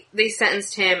 they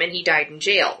sentenced him, and he died in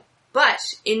jail. But,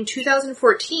 in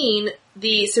 2014,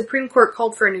 the Supreme Court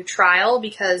called for a new trial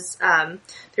because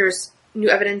there was new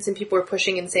evidence and people were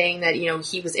pushing and saying that, you know,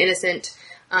 he was innocent,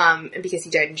 and because he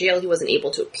died in jail, he wasn't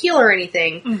able to appeal or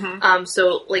anything. Mm-hmm.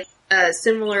 So, like, a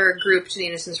similar group to the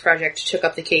Innocence Project took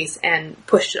up the case and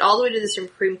pushed it all the way to the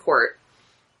Supreme Court.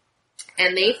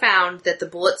 And they found that the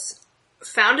bullets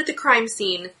found at the crime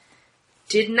scene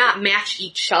did not match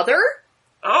each other.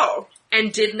 Oh.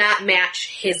 And did not match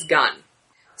his gun.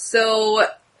 So,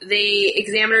 the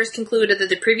examiners concluded that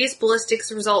the previous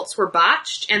ballistics results were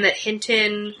botched and that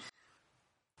Hinton...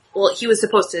 Well, he was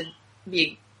supposed to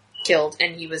be killed,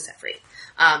 and he was set free.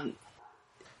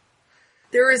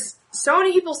 There was so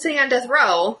many people sitting on death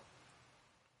row.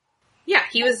 Yeah,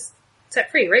 he was set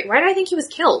free, right? Why did I think he was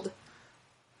killed?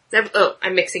 Oh,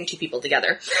 I'm mixing 2 people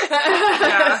together.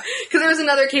 Yeah. Because there was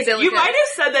another case I looked You at. might have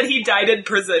said that he died in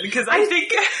prison, because I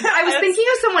think... I was thinking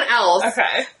of someone else.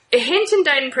 Okay. Hinton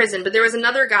died in prison, but there was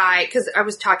another guy, because I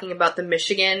was talking about the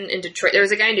Michigan in Detroit. There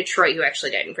was a guy in Detroit who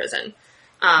actually died in prison.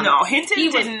 No, Hinton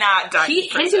did not die in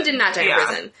prison. Hinton did not die in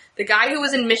prison. The guy who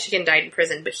was in Michigan died in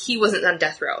prison, but he wasn't on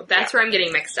death row. That's where I'm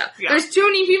getting mixed up. Yeah. There's too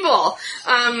many people.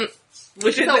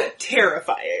 Which is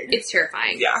terrifying. It's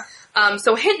terrifying. Yeah.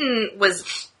 So Hinton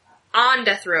was on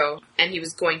death row, and he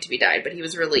was going to be died, but he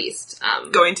was released.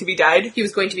 Going to be died? He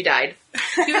was going to be died.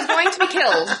 He was going to be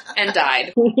killed and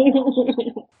died.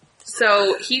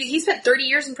 So he spent 30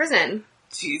 years in prison.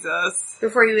 Jesus.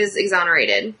 Before he was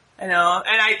exonerated. I know.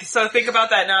 And so think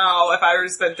about that now. If I were to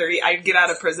spend 30, I'd get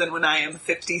out of prison when I am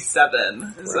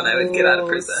 57 is when I would get out of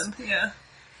prison. Yeah.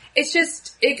 It's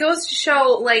just, it goes to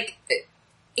show, like,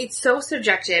 it's so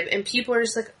subjective, and people are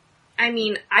just like, I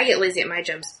mean, I get lazy at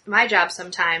my job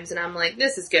sometimes, and I'm like,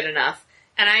 this is good enough.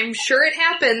 And I'm sure it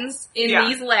happens in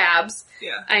these labs.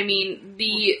 Yeah. I mean,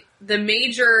 the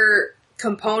major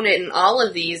component in all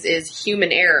of these is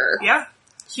human error. Yeah.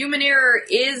 Human error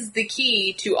is the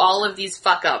key to all of these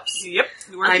fuck-ups. Yep.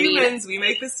 We're humans. We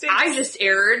make mistakes. I just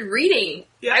erred reading.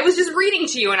 Yeah. I was just reading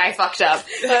to you and I fucked up.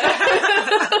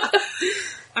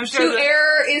 I'm sure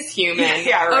error is human.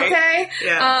 Yeah, right. Okay?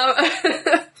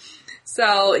 Yeah.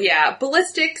 So, yeah.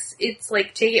 Ballistics, it's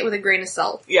like, take it with a grain of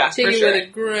salt. Yeah, take for it sure. with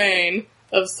a grain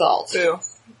of salt. Ew.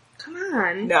 Come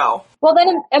on. No. Well,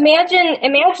 then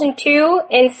imagine too,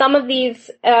 in some of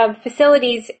these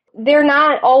facilities, they're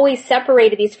not always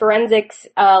separated. These forensics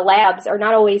labs are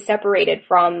not always separated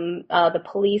from the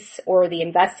police or the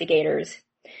investigators.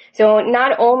 So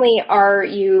not only are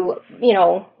you,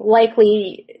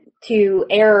 likely to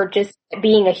err just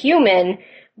being a human,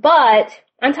 but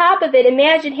on top of it,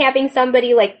 imagine having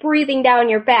somebody like breathing down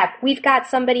your back. We've got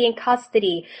somebody in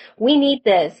custody. We need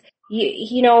this.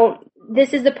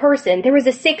 This is the person. There was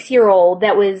a 6-year-old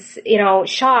that was,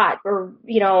 shot or,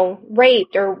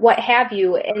 raped or what have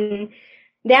you. And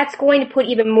that's going to put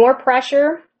even more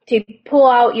pressure to pull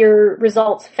out your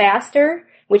results faster,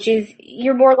 which is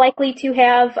you're more likely to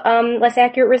have less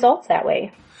accurate results that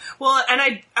way. Well, and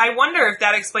I wonder if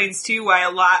that explains, too, why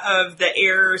a lot of the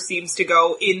error seems to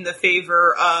go in the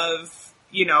favor of,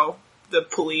 the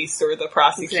police or the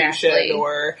prosecution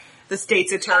or the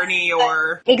state's attorney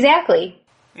or... Exactly.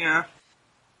 Yeah.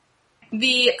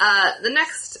 The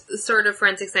next sort of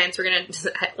forensic science we're going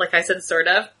to, like I said, sort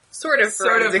of forensic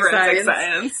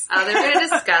science. They're going to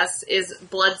discuss is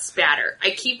blood spatter.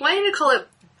 I keep wanting to call it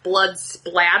blood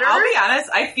splatter. I'll be honest,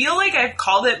 I feel like I've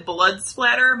called it blood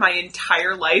splatter my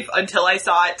entire life until I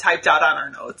saw it typed out on our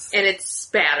notes. And it's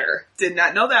spatter. Did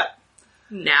not know that.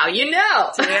 Now you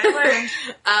know. Today I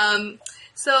learned.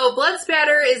 So blood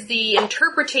spatter is the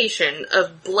interpretation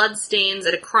of blood stains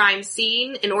at a crime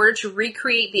scene in order to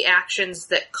recreate the actions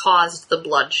that caused the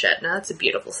bloodshed. Now that's a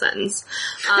beautiful sentence.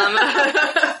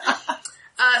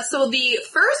 So the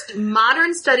first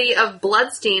modern study of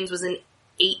blood stains was in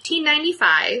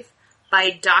 1895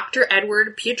 by Dr.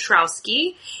 Edward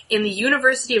Piotrowski in the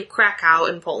University of Krakow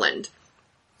in Poland.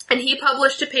 And he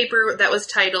published a paper that was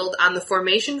titled On the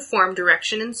Formation, Form,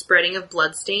 Direction, and Spreading of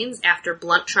Bloodstains After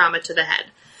Blunt Trauma to the Head.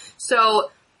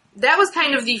 So that was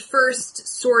kind of the first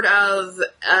sort of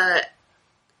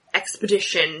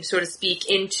expedition, so to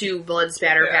speak, into blood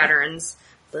spatter patterns.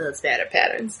 Blood spatter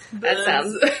patterns. That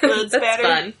sounds that's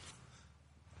fun.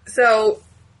 So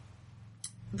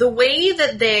the way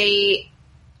that they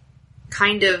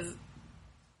kind of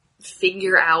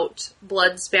figure out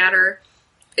blood spatter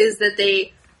is that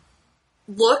they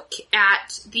look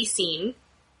at the scene,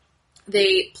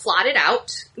 they plot it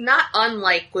out, not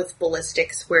unlike with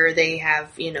ballistics where they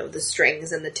have, the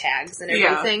strings and the tags and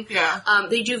everything. Yeah.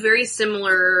 They do very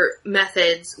similar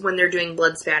methods when they're doing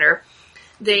blood spatter.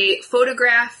 They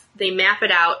photograph, they map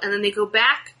it out, and then they go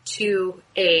back to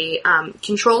a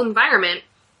controlled environment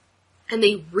and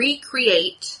they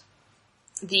recreate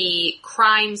the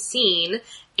crime scene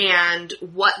and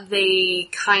what they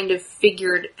kind of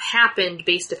figured happened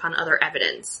based upon other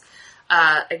evidence.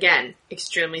 Again,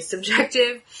 extremely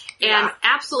subjective and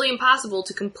absolutely impossible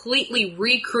to completely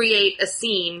recreate a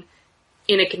scene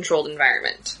in a controlled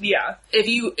environment. Yeah. If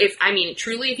you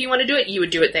want to do it, you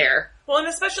would do it there. Well, and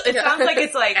especially, it sounds like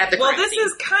it's like, well, this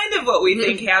is kind of what we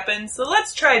think happened, so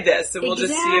let's try this, and we'll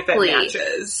just see if it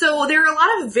matches. So there are a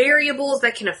lot of variables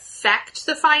that can affect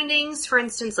the findings. For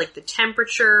instance, like the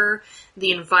temperature,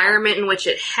 the environment in which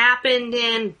it happened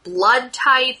in, blood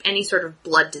type, any sort of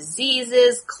blood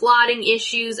diseases, clotting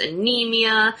issues,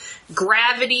 anemia,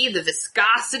 gravity, the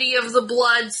viscosity of the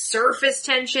blood, surface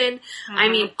tension. I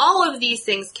mean, all of these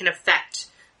things can affect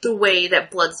the way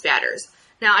that blood spatters.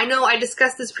 Now, I know I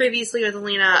discussed this previously with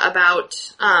Alina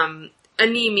about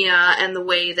anemia and the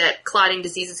way that clotting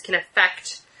diseases can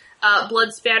affect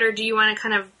blood spatter. Do you want to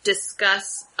kind of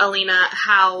discuss, Alina,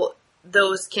 how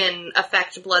those can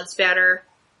affect blood spatter?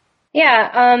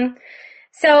 Yeah,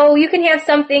 so you can have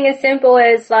something as simple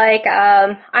as like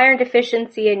iron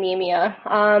deficiency anemia,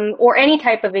 or any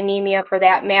type of anemia for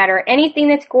that matter. Anything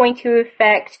that's going to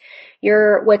affect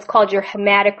what's called your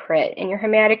hematocrit. And your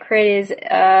hematocrit is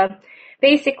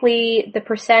basically the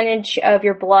percentage of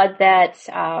your blood that's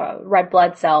red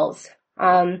blood cells.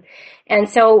 And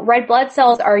so red blood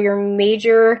cells are your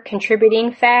major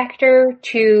contributing factor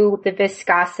to the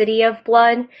viscosity of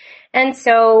blood. And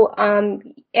so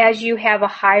as you have a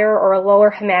higher or a lower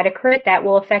hematocrit, that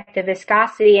will affect the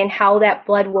viscosity and how that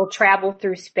blood will travel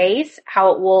through space,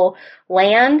 how it will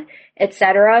land,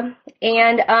 etc.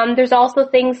 And there's also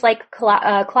things like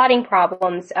clotting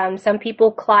problems. Some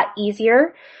people clot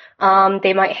easier.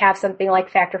 They might have something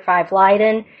like factor V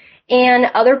Leiden. And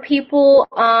other people,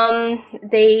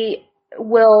 they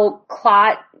will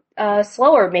clot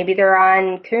slower. Maybe they're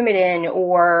on Coumadin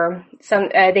or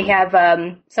they have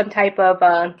some type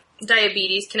of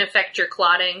diabetes can affect your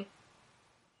clotting.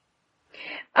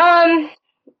 Not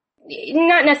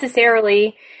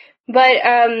necessarily, but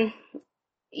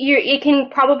it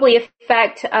can probably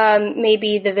affect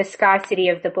maybe the viscosity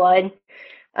of the blood.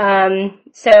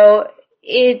 So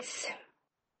it's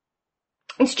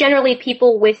generally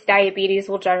people with diabetes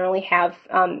will generally have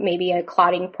maybe a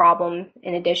clotting problem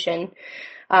in addition,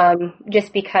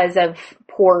 just because of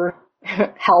poor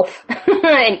health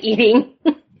and eating.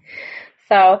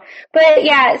 So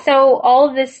all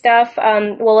of this stuff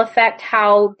will affect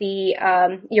how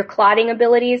your clotting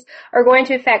abilities are going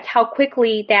to affect how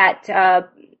quickly that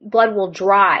blood will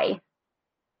dry.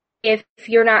 If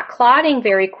you're not clotting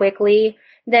very quickly,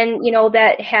 then,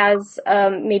 that has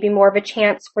maybe more of a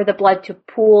chance for the blood to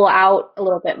pool out a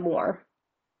little bit more.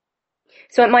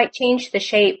 So it might change the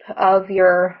shape of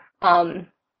your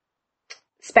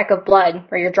speck of blood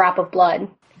or your drop of blood.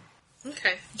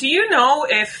 Okay. Do you know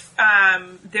if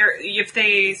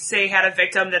they say had a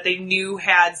victim that they knew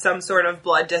had some sort of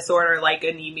blood disorder like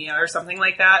anemia or something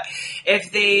like that,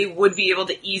 if they would be able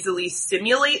to easily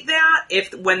simulate that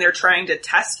when they're trying to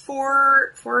test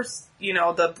for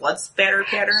the blood spatter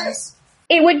patterns?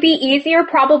 It would be easier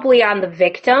probably on the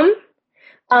victim,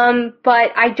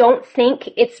 but I don't think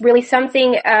it's really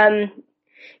something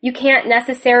you can't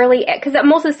necessarily, because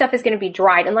most of the stuff is going to be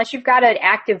dried. Unless you've got an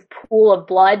active pool of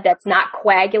blood that's not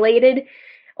coagulated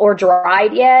or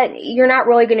dried yet, you're not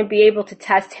really going to be able to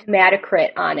test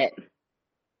hematocrit on it.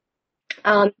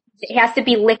 It has to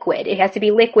be liquid. It has to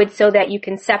be liquid so that you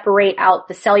can separate out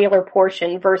the cellular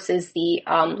portion versus the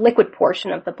liquid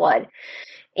portion of the blood.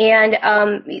 And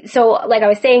so, like I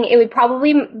was saying, it would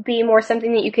probably be more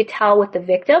something that you could tell with the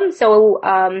victim.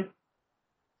 So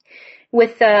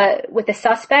with the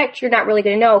suspect, you're not really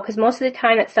going to know because most of the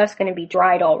time that stuff's going to be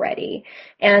dried already.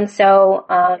 And so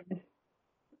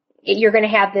you're going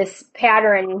to have this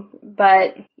pattern,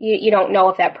 but you don't know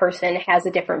if that person has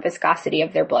a different viscosity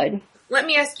of their blood. let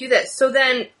me ask you this. So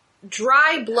then,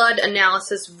 dry blood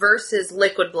analysis versus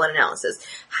liquid blood analysis.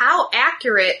 How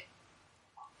accurate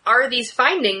are these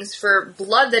findings for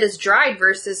blood that is dried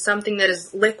versus something that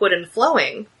is liquid and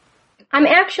flowing? I'm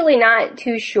actually not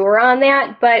too sure on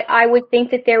that, but I would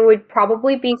think that there would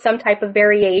probably be some type of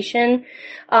variation.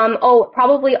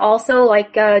 Probably also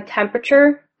like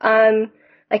temperature,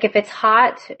 like if it's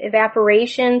hot,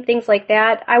 evaporation, things like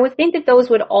that. I would think that those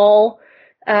would all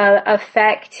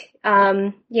affect,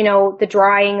 the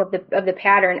drying of the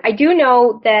pattern. I do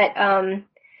know that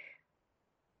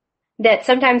that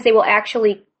sometimes they will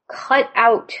actually cut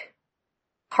out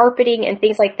carpeting and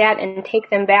things like that and take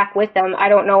them back with them. I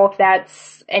don't know if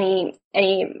that's any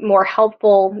more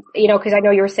helpful, because I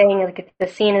know you were saying like at the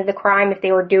scene of the crime, if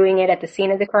they were doing it at the scene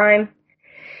of the crime.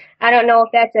 I don't know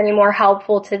if that's any more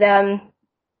helpful to them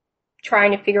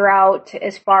trying to figure out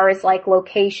as far as like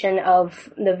location of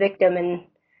the victim and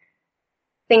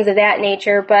things of that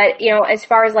nature. But, as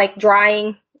far as like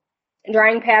drying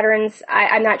patterns,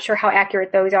 I'm not sure how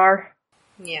accurate those are.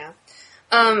 Yeah.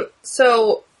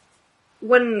 So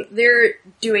when they're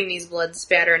doing these blood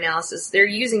spatter analysis, they're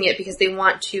using it because they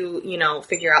want to,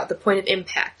 figure out the point of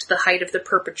impact, the height of the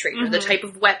perpetrator, the type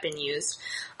of weapon used,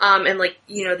 and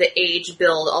the age,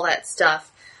 build, all that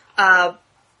stuff. But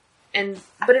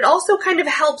it also kind of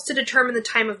helps to determine the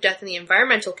time of death and the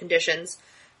environmental conditions.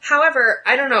 However,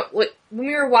 I don't know, when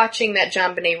we were watching that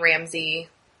JonBenet Ramsey,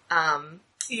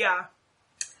 Yeah.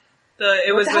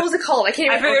 What the hell was it called? I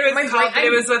can't even remember.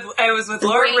 It was with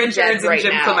Laura Richards and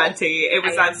Jim now. Clemente. It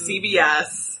was on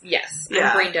CBS. Yes, Yeah.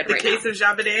 I'm brain dead The right now. Case of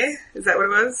JonBenet? Is that what it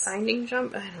was? Finding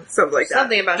Jean... Something like that.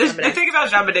 Something about JonBenet. I think about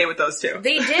JonBenet with those two.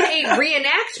 They did a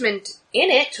reenactment in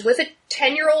it with a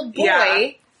 10-year-old boy.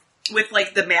 Yeah. With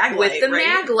like the mag light, with the right?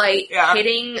 mag light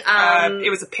hitting... it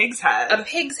was a pig's head. A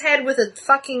pig's head with a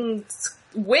fucking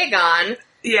wig on.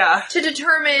 Yeah. To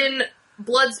determine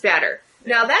blood spatter.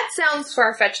 Now that sounds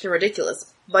far-fetched and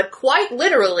ridiculous, but quite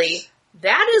literally,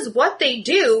 that is what they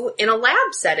do in a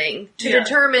lab setting to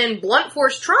determine blunt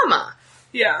force trauma.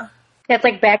 Yeah. That's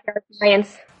like backyard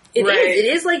science. It is. It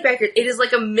is like backyard. It is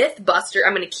like a Mythbuster.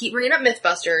 I'm going to keep bringing up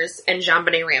Mythbusters and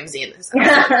JonBenet Ramsey in this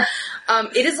episode.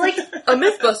 It is like a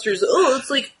Mythbusters. Oh, it's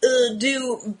like,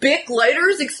 do Bic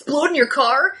lighters explode in your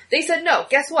car? They said no.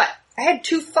 Guess what? I had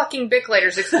 2 fucking Bic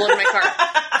lighters explode in my car.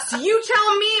 So you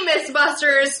tell me,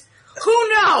 Mythbusters. Who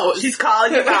knows? She's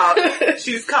calling you out.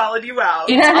 She's calling you out.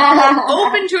 It's all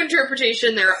open to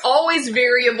interpretation. There are always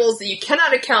variables that you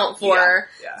cannot account for.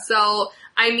 Yeah. So,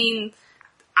 I mean,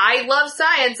 I love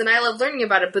science and I love learning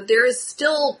about it, but there is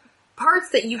still parts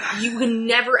that you can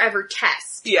never ever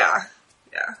test. Yeah.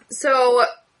 Yeah. So,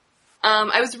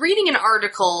 I was reading an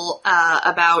article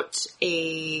about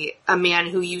a man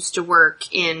who used to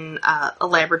work in a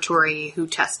laboratory who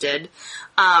tested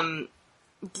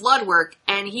blood work,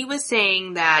 and he was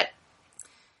saying that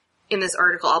in this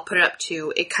article, I'll put it up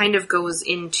too, it kind of goes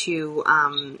into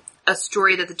a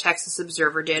story that the Texas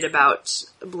Observer did about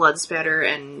blood spatter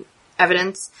and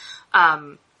evidence.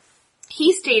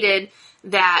 He stated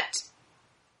that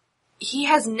he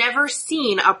has never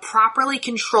seen a properly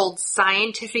controlled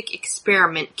scientific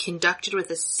experiment conducted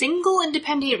with a single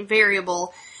independent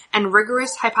variable and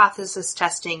rigorous hypothesis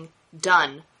testing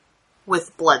done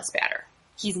with blood spatter.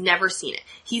 He's never seen it.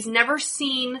 He's never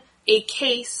seen a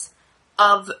case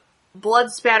of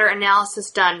blood spatter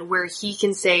analysis done where he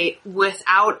can say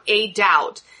without a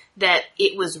doubt that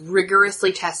it was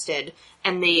rigorously tested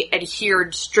and they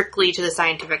adhered strictly to the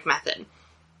scientific method.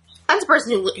 That's a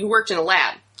person who worked in a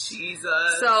lab.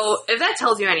 Jesus. So, if that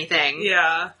tells you anything.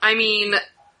 Yeah. I mean,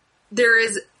 there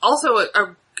is also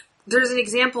there's an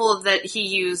example that he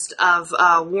used of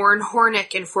Warren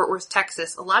Hornick in Fort Worth,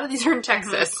 Texas. A lot of these are in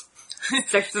Texas.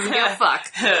 Texas doesn't give a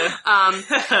fuck.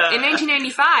 In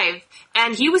 1995,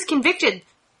 and he was convicted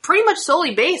pretty much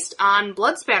solely based on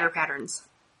blood spatter patterns.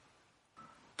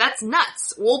 That's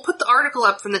nuts. We'll put the article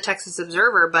up from the Texas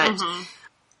Observer, but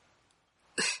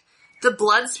the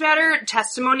blood spatter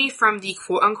testimony from the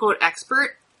quote-unquote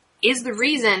expert is the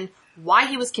reason why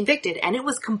he was convicted, and it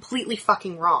was completely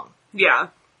fucking wrong. Yeah.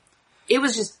 It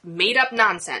was just made-up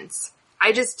nonsense.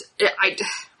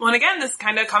 Well, and again, this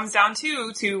kind of comes down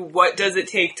to what does it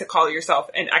take to call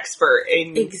yourself an expert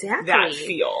in that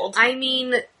field? I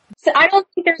mean... So I don't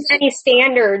think there's any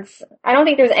standards. I don't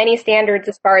think there's any standards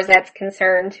as far as that's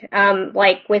concerned.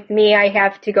 Like with me, I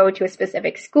have to go to a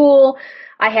specific school.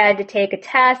 I had to take a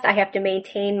test. I have to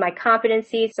maintain my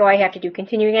competency. So I have to do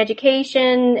continuing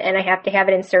education and I have to have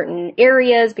it in certain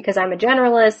areas because I'm a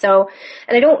generalist. So,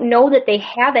 and I don't know that they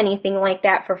have anything like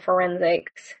that for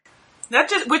forensics.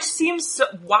 Which seems so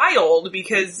wild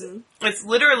because it's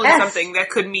literally something that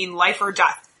could mean life or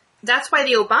death. That's why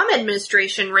the Obama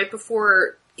administration, right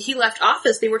before he left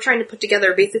office, they were trying to put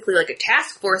together basically like a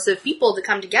task force of people to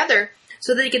come together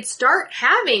so that they could start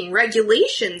having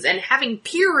regulations and having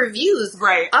peer reviews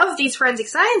of these forensic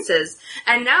sciences.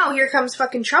 And now here comes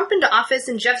fucking Trump into office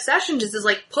and Jeff Sessions is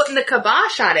like putting the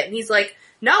kibosh on it. And he's like,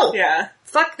 no,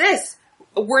 fuck this.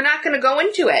 We're not going to go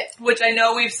into it. Which I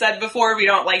know we've said before, we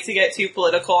don't like to get too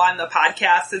political on the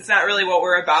podcast. It's not really what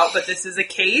we're about, but this is a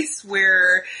case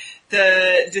where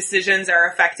the decisions are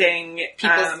affecting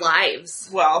people's lives.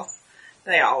 Well,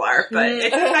 they all are, but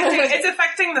it's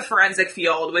affecting the forensic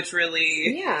field, which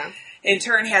really, in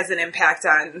turn, has an impact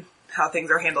on how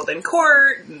things are handled in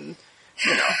court. And,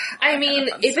 you know, I mean,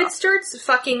 if it starts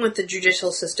fucking with the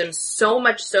judicial system so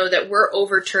much so that we're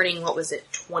overturning,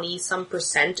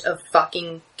 20-some% of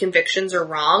fucking convictions are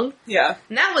wrong. Yeah.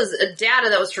 And that was a data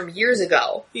that was from years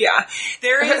ago. Yeah.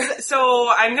 There is, so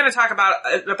I'm going to talk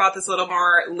about this a little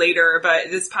more later,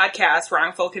 but this podcast,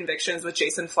 Wrongful Convictions with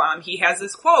Jason Flom, he has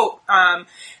this quote,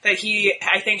 that he,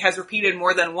 I think, has repeated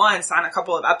more than once on a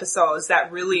couple of episodes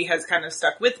that really has kind of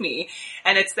stuck with me.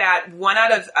 And it's that 1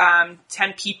 out of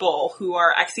 10 people who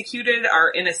are executed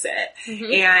are innocent.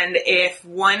 Mm-hmm. And if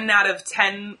 1 out of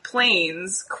 10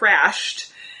 planes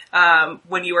crashed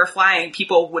when you were flying,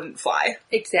 people wouldn't fly.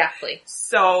 Exactly.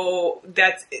 So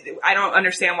I don't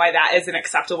understand why that is an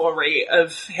acceptable rate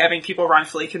of having people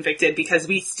wrongfully convicted, because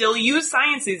we still use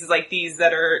sciences like these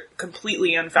that are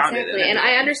completely unfounded. Exactly. And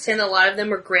I understand that a lot of them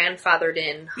were grandfathered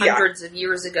in hundreds of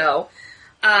years ago.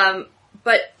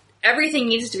 But everything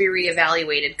needs to be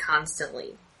reevaluated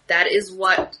constantly. That is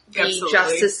what the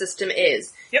justice system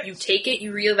is. Yep. You take it,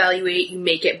 you reevaluate, you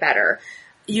make it better.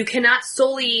 You cannot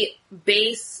solely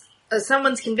base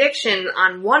someone's conviction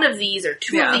on one of these or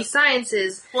two of these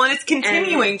sciences. Well, and it's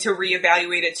continuing to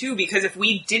reevaluate it too, because if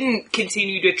we didn't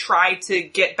continue to try to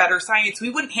get better science, we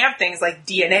wouldn't have things like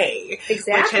DNA.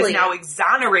 Exactly. Which has now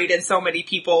exonerated so many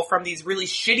people from these really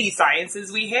shitty sciences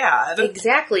we have.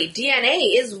 Exactly.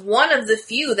 DNA is one of the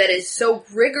few that is so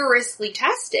rigorously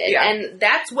tested. Yeah. And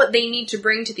that's what they need to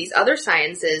bring to these other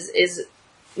sciences is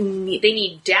they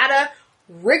need data,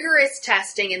 rigorous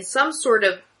testing, and some sort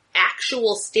of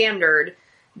actual standard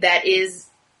that is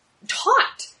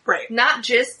taught. Right. Not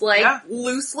just,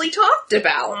 loosely talked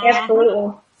about.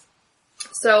 Absolutely.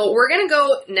 So we're gonna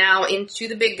go now into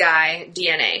the big guy,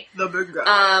 DNA. The big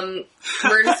guy.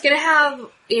 We're just gonna have,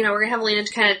 we're gonna have Lena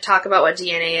to kind of talk about what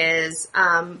DNA is,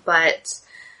 but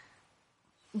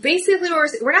basically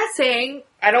we're not saying,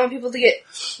 I don't want people to get,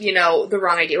 the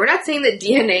wrong idea. We're not saying that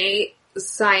DNA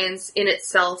science in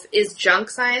itself is junk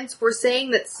science. We're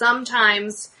saying that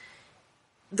sometimes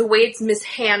the way it's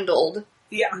mishandled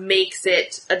makes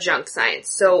it a junk science.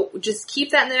 So just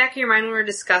keep that in the back of your mind when we're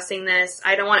discussing this.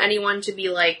 I don't want anyone to be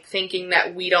thinking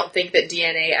that we don't think that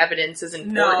DNA evidence is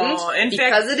important. No,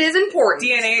 because it is important.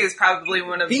 DNA is probably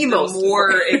one of the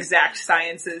more exact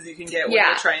sciences you can get when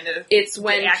you're trying to It's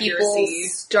when people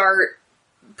start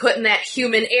putting that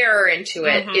human error into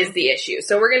it is the issue.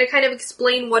 So we're going to kind of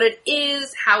explain what it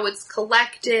is, how it's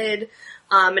collected,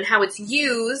 and how it's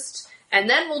used. And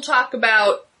then we'll talk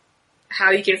about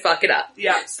how you can fuck it up.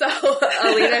 Yeah. So,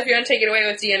 Alina, if you want to take it away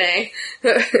with DNA.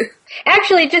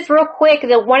 Actually, just real quick,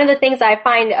 one of the things I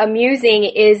find amusing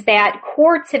is that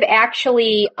courts have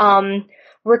actually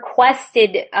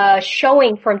requested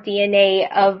showing from DNA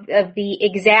of the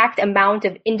exact amount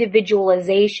of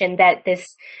individualization that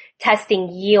this testing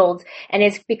yields, and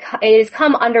it has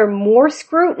come under more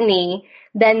scrutiny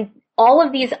than all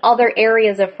of these other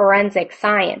areas of forensic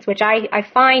science, which I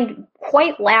find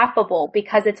quite laughable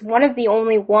because it's one of the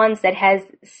only ones that has,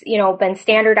 been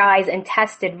standardized and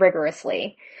tested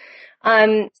rigorously.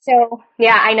 So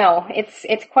yeah, I know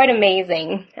it's quite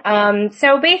amazing.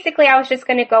 So basically I was just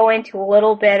going to go into a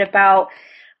little bit about,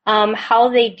 how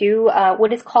they do,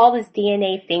 what is called as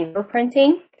DNA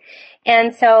fingerprinting.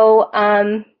 And so,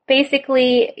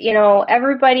 basically,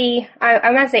 everybody,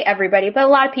 I'm not say everybody, but a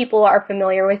lot of people are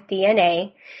familiar with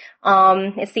DNA.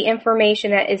 It's the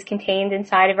information that is contained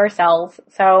inside of our cells.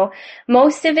 So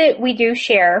most of it we do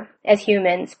share as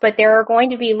humans, but there are going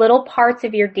to be little parts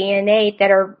of your DNA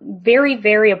that are very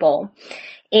variable.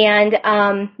 And,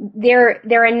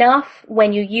 they're enough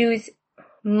when you use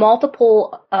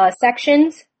multiple,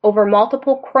 sections over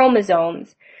multiple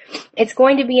chromosomes. It's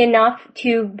going to be enough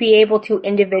to be able to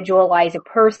individualize a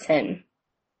person.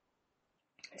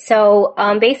 So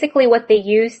basically what they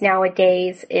use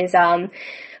nowadays is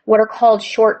what are called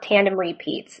short tandem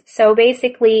repeats. So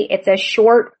basically it's a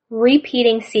short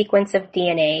repeating sequence of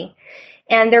DNA,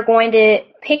 and they're going to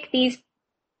pick these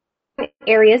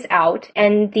areas out,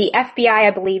 and the FBI,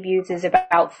 I believe, uses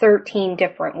about 13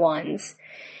 different ones.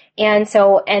 And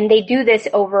they do this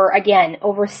over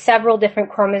several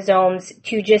different chromosomes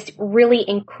to just really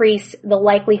increase the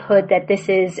likelihood that this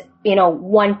is,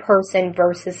 one person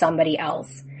versus somebody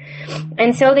else.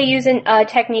 And so they use a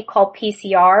technique called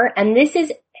PCR, and this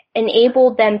has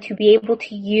enabled them to be able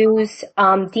to use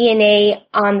DNA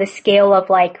on the scale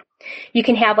of you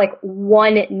can have 1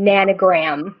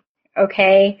 nanogram,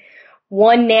 okay?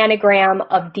 1 nanogram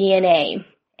of DNA.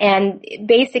 And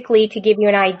basically, to give you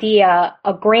an idea,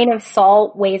 a grain of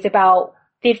salt weighs about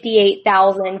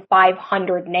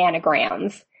 58,500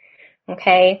 nanograms,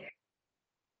 okay?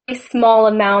 A small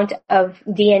amount of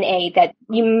DNA that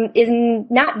is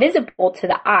not visible to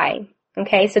the eye,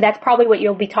 okay? So that's probably what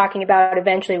you'll be talking about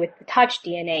eventually with the touch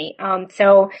DNA.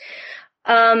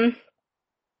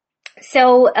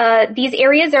 These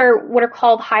areas are what are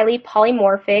called highly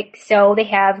polymorphic, so they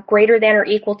have greater than or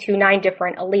equal to 9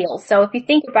 different alleles. So if you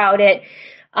think about it,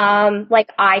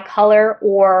 like eye color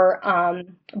or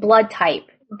blood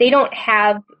type, they don't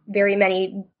have very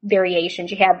many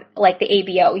variations. You have like the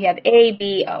ABO, you have A,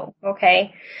 B, O,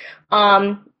 okay?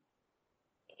 And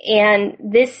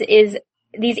these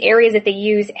areas that they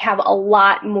use have a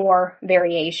lot more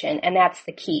variation, and that's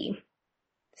the key.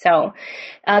 So,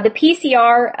 the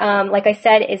PCR, like I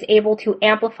said, is able to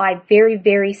amplify very,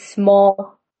 very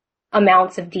small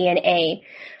amounts of DNA,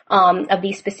 of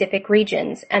these specific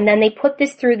regions. And then they put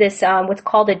this through this, what's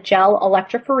called a gel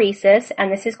electrophoresis,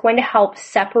 and this is going to help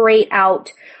separate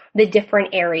out the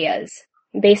different areas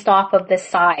based off of the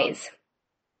size.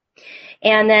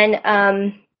 And then,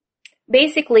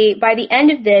 basically, by the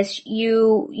end of this,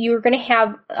 you're going to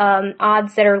have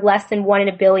odds that are less than 1 in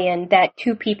a billion that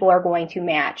 2 people are going to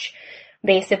match,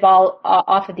 based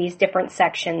off of these different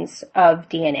sections of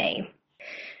DNA.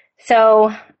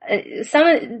 So some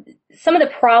of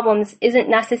the problems isn't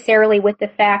necessarily with the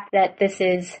fact that this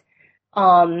is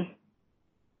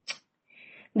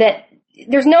that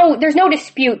there's no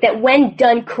dispute that when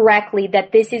done correctly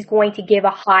that this is going to give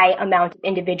a high amount of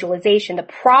individualization. The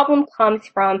problem comes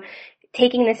from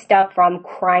taking this stuff from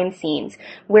crime scenes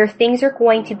where things are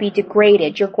going to be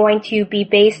degraded. You're going to be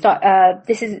based on,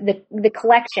 the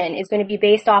collection is going to be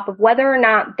based off of whether or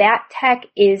not that tech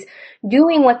is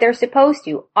doing what they're supposed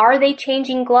to. Are they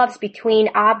changing gloves between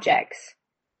objects?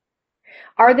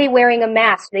 Are they wearing a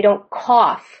mask so they don't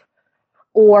cough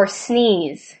or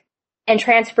sneeze and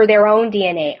transfer their own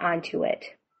DNA onto it?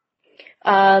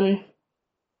 And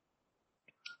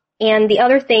the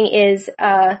other thing is,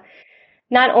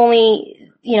 not only,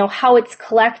 how it's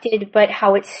collected, but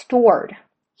how it's stored.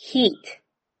 Heat,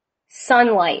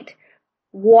 sunlight,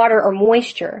 water or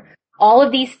moisture. All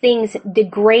of these things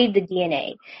degrade the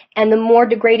DNA. And the more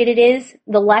degraded it is,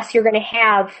 the less you're going to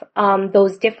have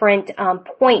those different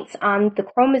points on the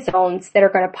chromosomes that are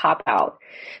going to pop out.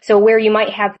 So where you might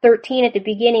have 13 at the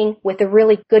beginning with a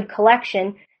really good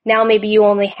collection, now maybe you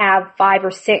only have 5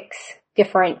 or 6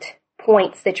 different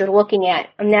points that you're looking at,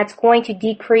 and that's going to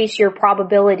decrease your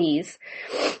probabilities,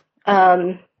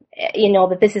 that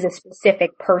this is a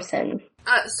specific person.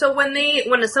 So when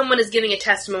someone is giving a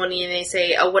testimony and they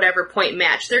say a whatever point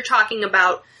match, they're talking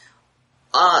about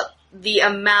the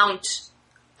amount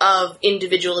of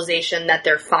individualization that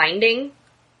they're finding?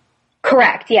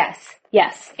 Correct, Yes,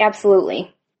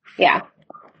 absolutely. Yeah.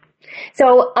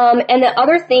 So, and the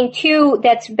other thing too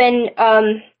that's been,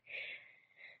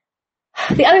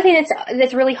 the other thing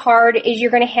that's really hard is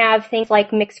you're going to have things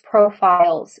like mixed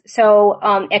profiles. So,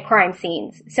 at crime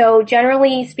scenes. So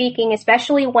generally speaking,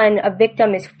 especially when a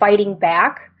victim is fighting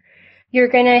back, you're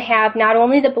going to have not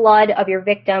only the blood of your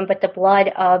victim, but the blood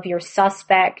of your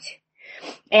suspect.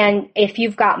 And if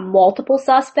you've got multiple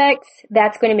suspects,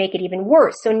 that's going to make it even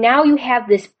worse. So now you have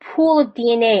this pool of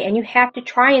DNA and you have to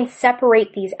try and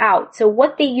separate these out. So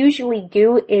what they usually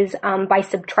do is, by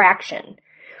subtraction.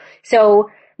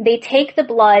 So they take the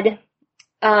blood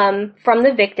from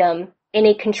the victim in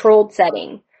a controlled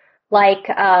setting, like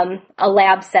a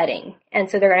lab setting. And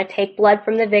so they're going to take blood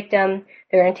from the victim,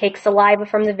 they're going to take saliva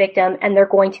from the victim, and they're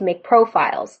going to make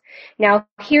profiles. Now,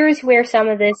 here's where some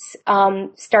of this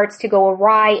starts to go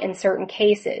awry in certain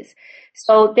cases.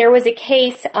 So there was a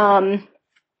case, he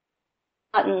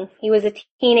was a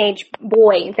teenage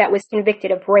boy that was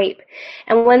convicted of rape.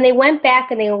 And when they went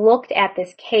back and they looked at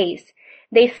this case,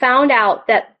 they found out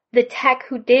that the tech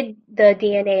who did the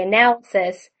DNA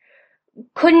analysis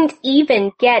couldn't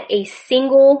even get a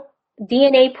single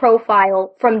DNA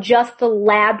profile from just the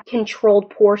lab-controlled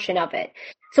portion of it.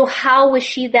 So how was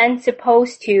she then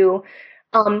supposed to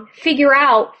figure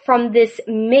out from this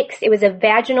mix, it was a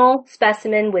vaginal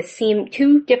specimen with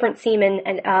two different semen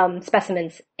and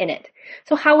specimens in it.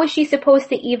 So how was she supposed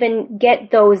to even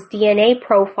get those DNA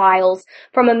profiles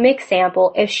from a mixed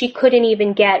sample if she couldn't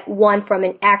even get one from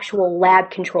an actual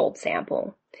lab-controlled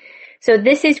sample? So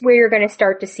this is where you're going to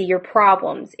start to see your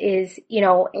problems is,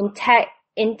 in tech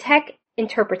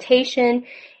interpretation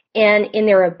and in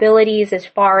their abilities as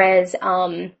far as,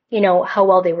 how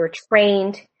well they were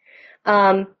trained.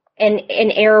 And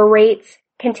error rates,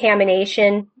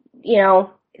 contamination,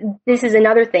 this is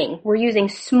another thing. We're using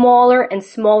smaller and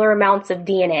smaller amounts of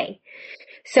DNA.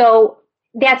 So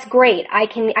that's great. I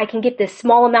can get this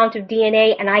small amount of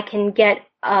DNA and I can get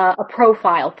a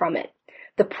profile from it.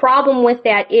 The problem with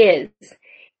that is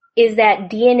that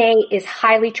DNA is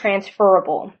highly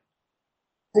transferable.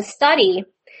 There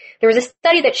was a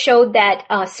study that showed that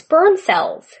sperm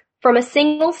cells from a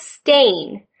single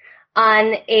stain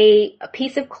on a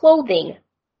piece of clothing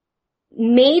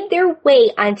made their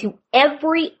way onto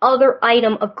every other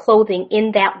item of clothing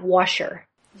in that washer.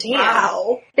 Damn.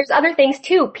 Wow. There's other things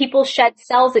too. People shed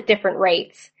cells at different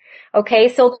rates. Okay,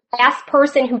 so the last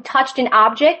person who touched an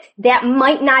object, that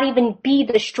might not even be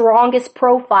the strongest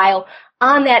profile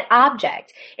on that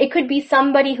object. It could be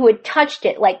somebody who had touched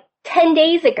it like 10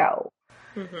 days ago.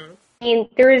 Mm-hmm. I mean,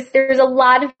 there's a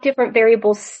lot of different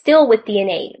variables still with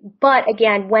DNA, but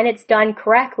again, when it's done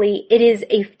correctly, it is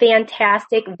a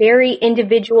fantastic, very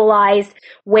individualized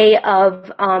way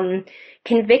of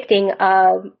convicting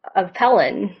a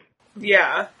felon.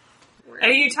 Yeah.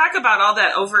 And you talk about all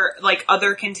that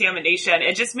other contamination.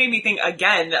 It just made me think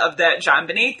again of that John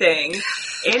Bonet thing.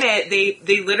 In it,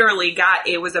 they literally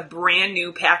it was a brand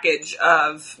new package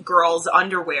of girls'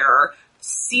 underwear,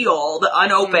 sealed,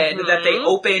 unopened, that they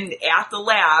opened at the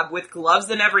lab with gloves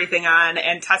and everything on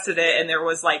and tested it, and there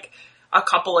was a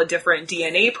couple of different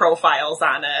DNA profiles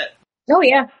on it. Oh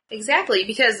yeah. Exactly,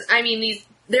 because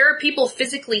there are people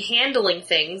physically handling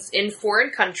things in foreign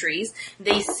countries.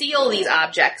 They seal these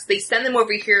objects. They send them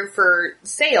over here for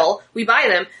sale. We buy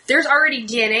them. There's already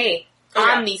DNA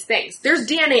on these things. There's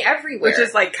DNA everywhere. Which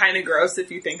is kind of gross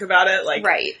if you think about it.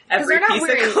 Right. Every piece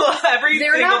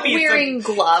they're not wearing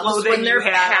gloves when they're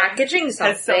packaging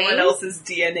something. Has someone else's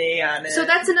DNA on it. So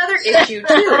that's another issue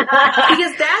too.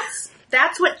 Because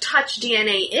that's what touch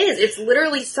DNA is. It's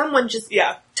literally someone just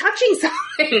touching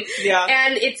something. Yeah.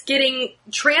 And it's getting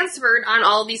transferred on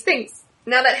all of these things.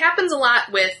 Now that happens a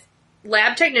lot with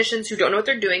lab technicians who don't know what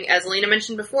they're doing. As Alina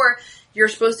mentioned before, you're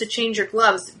supposed to change your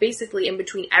gloves basically in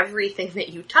between everything that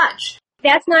you touch.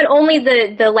 That's not only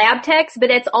the lab techs, but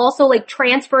it's also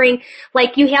transferring,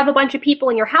 you have a bunch of people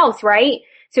in your house, right?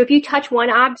 So if you touch one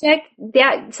object,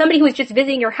 that somebody who was just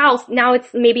visiting your house, now it's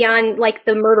maybe on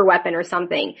the murder weapon or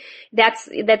something.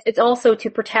 It's also to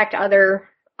protect other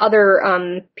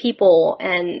people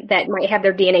and that might have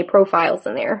their DNA profiles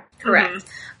in there. Correct.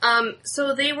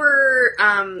 So there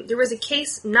was a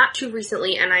case not too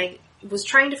recently, and I was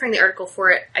trying to find the article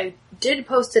for it. I did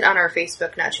post it on our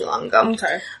Facebook not too long ago.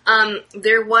 Okay.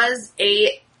 There was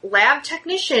a lab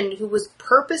technician who was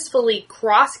purposefully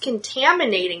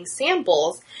cross-contaminating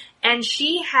samples, and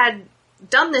she had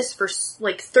done this for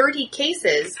 30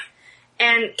 cases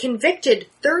and convicted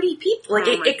 30 people.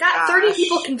 It got 30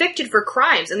 people convicted for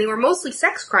crimes, and they were mostly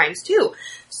sex crimes too.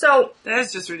 So that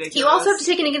is just ridiculous. You also have to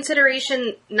take into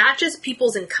consideration not just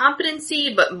people's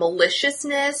incompetency, but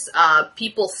maliciousness,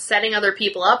 people setting other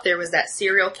people up. There was that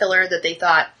serial killer that they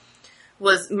thought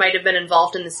might have been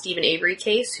involved in the Stephen Avery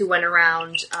case, who went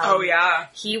around.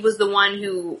 He was the one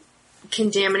who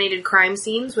contaminated crime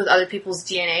scenes with other people's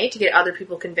DNA to get other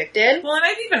people convicted. Well, and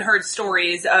I've even heard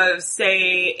stories of,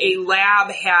 say, a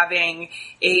lab having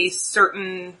a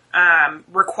certain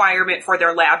requirement for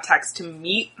their lab techs to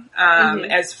meet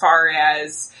as far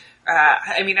as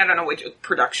I don't know which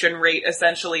production rate,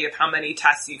 essentially, of how many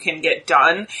tests you can get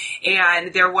done.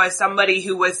 And there was somebody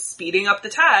who was speeding up the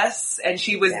tests, and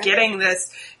she was getting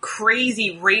this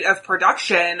crazy rate of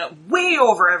production way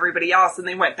over everybody else. And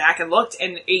they went back and looked,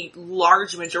 and a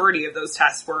large majority of those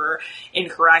tests were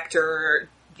incorrect or,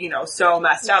 so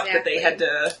messed up that they had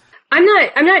to... I'm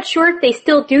not sure if they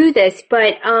still do this,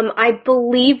 but I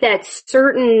believe that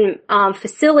certain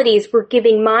facilities were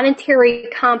giving monetary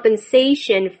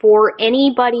compensation for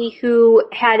anybody who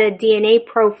had a DNA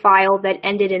profile that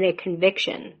ended in a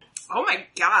conviction. Oh my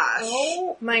gosh!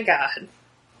 Oh my god!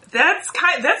 That's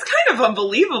kind of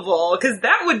unbelievable, because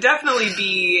that would definitely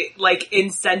be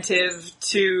incentive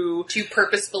to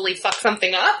purposefully fuck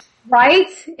something up. Right?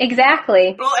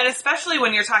 Exactly. Well, and especially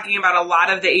when you're talking about a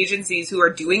lot of the agencies who are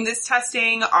doing this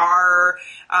testing are,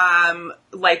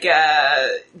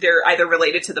 they're either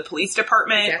related to the police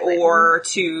department or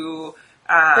to,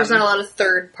 there's not a lot of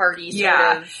third parties.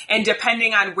 Yeah. And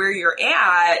depending on where you're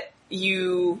at,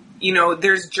 you know,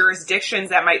 there's jurisdictions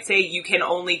that might say you can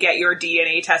only get your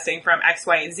DNA testing from X,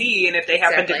 Y, and Z. And if they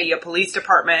happen to be a police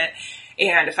department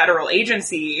and a federal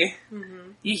agency,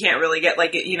 you can't really get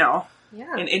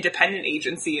an independent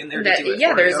agency in there to do it.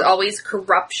 Yeah, there's always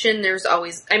corruption. There's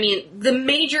always, the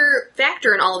major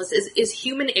factor in all of this is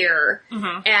human error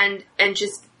and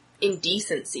just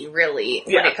indecency, really,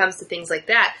 when it comes to things like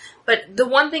that. But the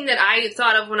one thing that I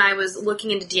thought of when I was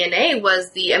looking into DNA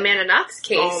was the Amanda Knox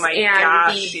case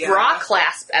the bra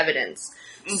clasp evidence.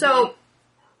 So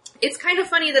it's kind of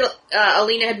funny that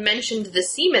Alina had mentioned the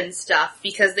semen stuff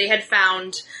because they had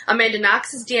found Amanda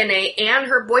Knox's DNA and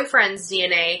her boyfriend's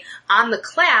DNA on the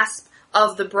clasp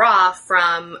of the bra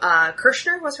from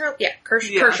Kirshner, was her? Yeah,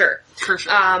 Kirscher.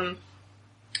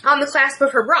 On the clasp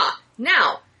of her bra.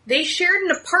 Now, they shared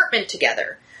an apartment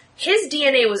together. His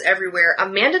DNA was everywhere,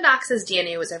 Amanda Knox's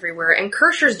DNA was everywhere, and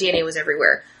Kirscher's DNA was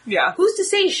everywhere. Yeah. Who's to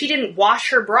say she didn't wash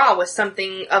her bra with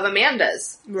something of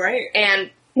Amanda's? Right.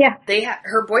 And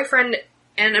her boyfriend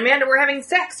and Amanda were having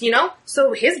sex,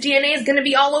 So his DNA is going to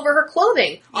be all over her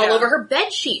clothing, all over her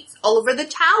bed sheets, all over the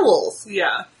towels.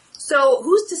 Yeah. So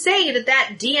who's to say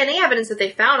that DNA evidence that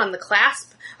they found on the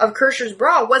clasp of Kirscher's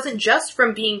bra wasn't just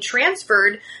from being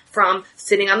transferred from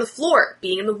sitting on the floor,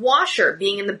 being in the washer,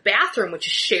 being in the bathroom, which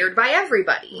is shared by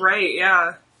everybody. Right,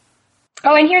 yeah.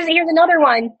 Oh, and here's another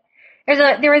one.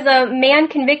 There was a man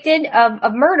convicted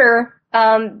of murder.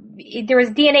 There was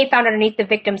DNA found underneath the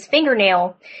victim's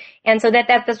fingernail, and so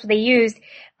that's what they used.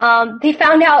 They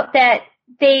found out that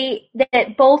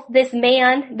both this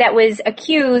man that was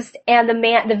accused and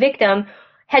the victim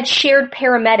had shared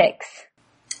paramedics.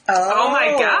 Oh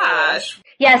my gosh.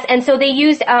 Yes, and so they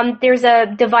used, there's a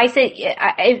device that,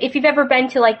 if you've ever been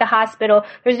to the hospital,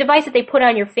 there's a device that they put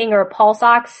on your finger, a pulse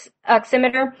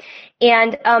oximeter,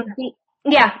 and,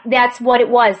 that's what it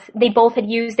was. They both had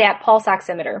used that pulse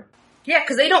oximeter. Yeah,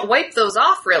 because they don't wipe those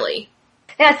off, really.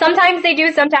 Yeah, sometimes they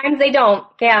do, sometimes they don't.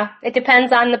 Yeah, it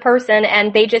depends on the person,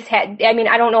 and they just had,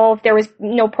 I don't know if there was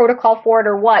no protocol for it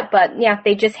or what, but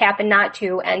they just happened not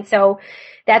to, and so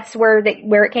that's where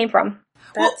it came from.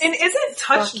 Well, and isn't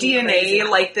touch DNA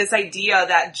like this idea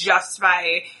that just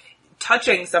by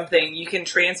touching something you can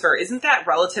transfer? Isn't that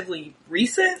relatively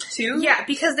recent too? Yeah,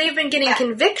 because they've been getting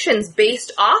convictions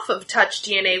based off of touch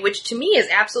DNA, which to me is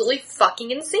absolutely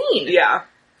fucking insane. Yeah.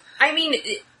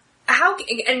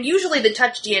 And usually the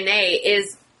touch DNA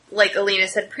is, like Alina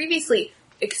said previously,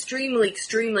 extremely,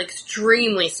 extremely,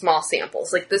 extremely small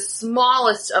samples. Like the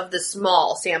smallest of the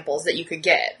small samples that you could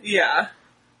get. Yeah.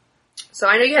 So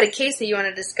I know you had a case that you want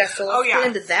to discuss, so let's get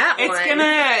into that one. It's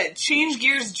gonna change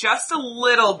gears just a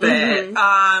little bit,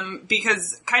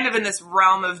 because kind of in this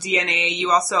realm of DNA, you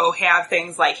also have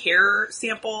things like hair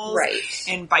samples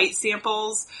and bite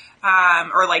samples,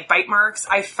 or like bite marks.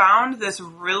 I found this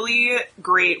really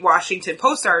great Washington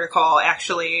Post article,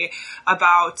 actually,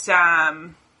 about,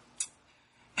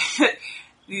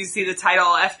 you see the title,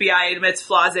 FBI admits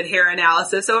flaws in hair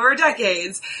analysis over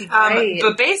decades.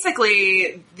 But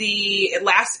basically, in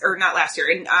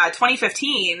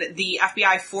 2015, the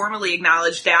FBI formally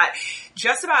acknowledged that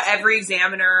just about every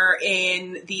examiner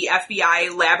in the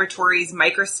FBI laboratory's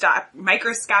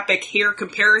microscopic hair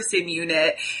comparison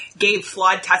unit gave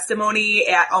flawed testimony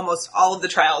at almost all of the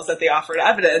trials that they offered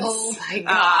evidence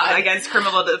against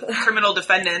criminal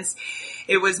defendants.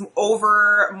 It was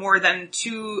over more than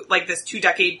this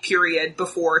 2-decade period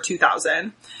before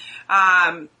 2000.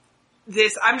 I'm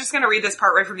just going to read this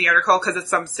part right from the article because it's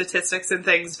some statistics and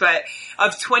things, but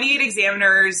of 28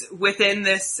 examiners within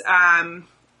this,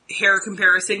 hair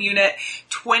comparison unit,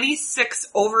 26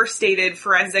 overstated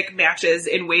forensic matches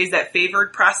in ways that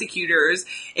favored prosecutors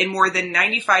in more than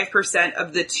 95%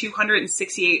 of the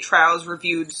 268 trials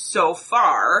reviewed so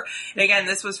far. And again,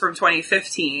 this was from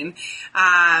 2015.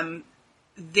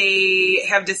 They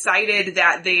have decided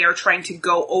that they are trying to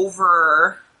go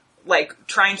over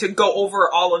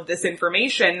all of this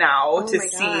information now to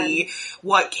see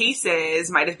what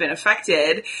cases might have been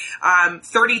affected.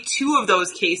 32 of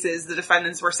those cases, the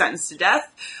defendants were sentenced to death.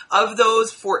 Of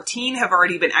those, 14 have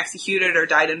already been executed or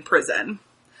died in prison.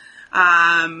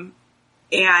 And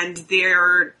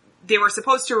they were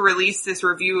supposed to release this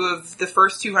review of the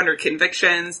first 200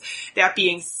 convictions. That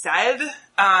being said,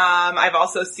 I've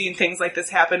also seen things like this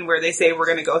happen where they say we're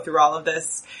going to go through all of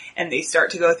this, and they start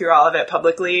to go through all of it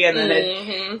publicly, and then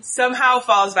it somehow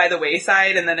falls by the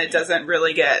wayside, and then it doesn't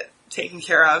really get taken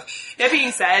care of. That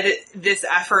being said, this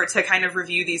effort to kind of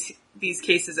review these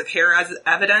cases of hair as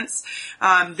evidence,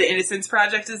 the Innocence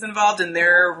Project is involved, and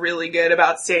they're really good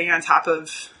about staying on top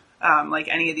of like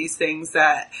any of these things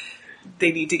that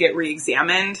they need to get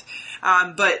re-examined.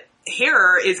 But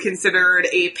hair is considered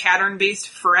a pattern-based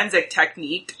forensic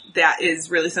technique that is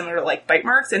really similar to like bite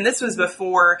marks, and this was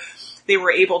before they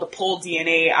were able to pull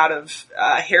DNA out of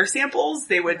hair samples.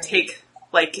 They would take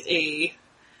like they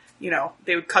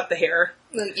would cut the hair,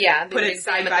 put it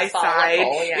side by side.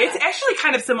 Yeah. It's actually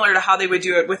kind of similar to how they would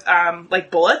do it with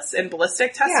like bullets and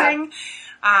ballistic testing.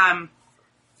 Yeah.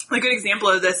 A good example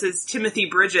of this is Timothy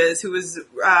Bridges, who was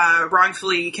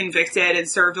wrongfully convicted and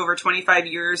served over 25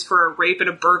 years for a rape and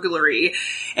a burglary.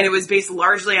 And it was based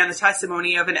largely on the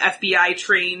testimony of an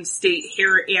FBI-trained state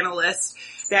hair analyst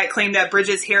that claimed that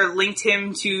Bridges' hair linked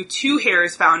him to 2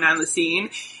 hairs found on the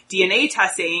scene. DNA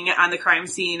testing on the crime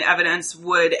scene evidence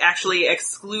would actually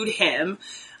exclude him.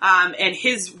 And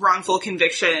his wrongful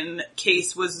conviction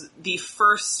case was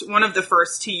one of the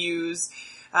first to use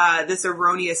this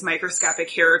erroneous microscopic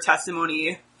hair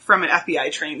testimony from an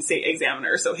FBI-trained state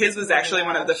examiner. So his was actually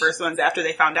one of the first ones after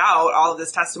they found out all of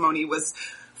this testimony was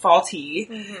faulty,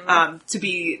 to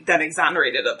be then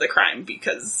exonerated of the crime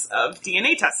because of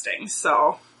DNA testing.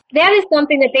 So that is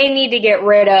something that they need to get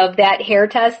rid of, that hair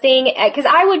testing, because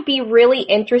I would be really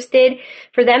interested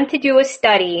for them to do a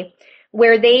study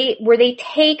where they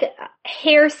take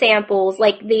hair samples,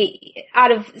 like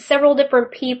out of several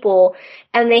different people,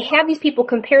 and they have these people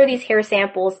compare these hair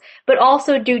samples, but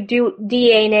also do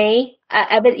DNA,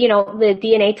 the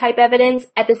DNA type evidence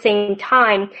at the same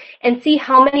time, and see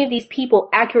how many of these people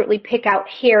accurately pick out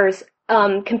hairs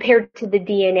compared to the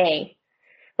DNA.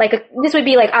 This would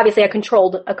be like obviously a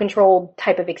controlled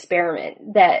type of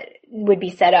experiment that would be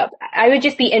set up. I would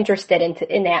just be interested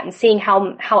in that and seeing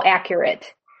how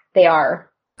accurate they are.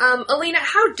 Alina,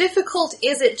 how difficult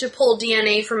is it to pull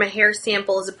DNA from a hair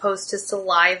sample as opposed to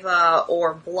saliva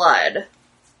or blood?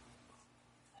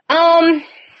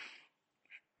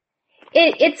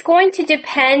 It's going to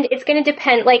depend. It's going to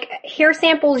depend. Like hair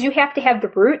samples, you have to have the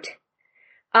root,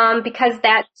 because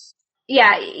that's, you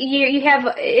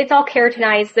have, it's all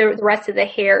keratinized, the rest of the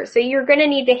hair. So you're going to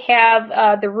need to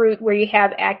have, the root where you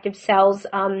have active cells.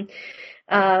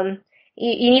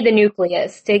 You need the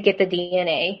nucleus to get the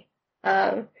DNA.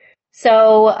 As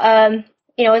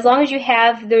long as you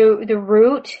have the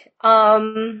root,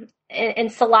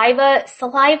 and saliva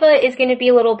is going to be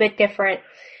a little bit different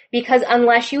because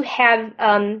unless you have,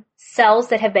 cells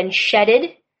that have been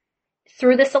shedded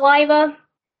through the saliva,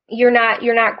 you're not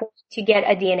going to get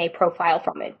a DNA profile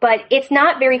from it. But it's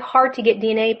not very hard to get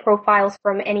DNA profiles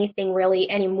from anything really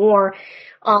anymore,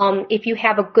 if you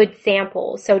have a good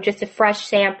sample. So just a fresh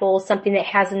sample, something that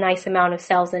has a nice amount of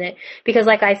cells in it. Because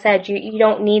like I said, you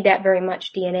don't need that very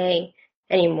much DNA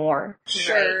anymore.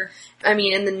 Sure. Right. I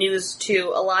mean, in the news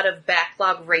too, a lot of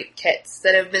backlog rape kits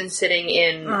that have been sitting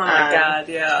in,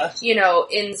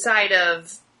 inside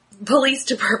of police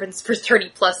departments for 30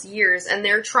 plus years, and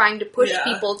they're trying to push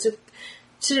people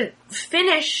to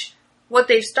finish what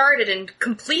they've started and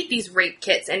complete these rape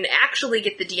kits and actually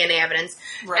get the DNA evidence.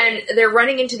 Right. And they're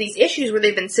running into these issues where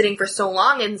they've been sitting for so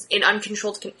long in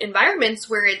uncontrolled environments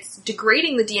where it's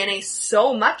degrading the DNA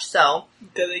so much so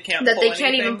that they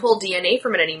can't even pull DNA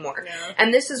from it anymore. Yeah.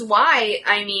 And this is why,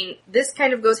 I mean, this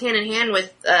kind of goes hand in hand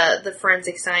with the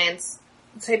forensic science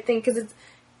type thing, because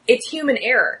it's human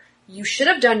error. You should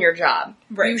have done your job.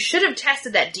 Right. You should have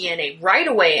tested that DNA right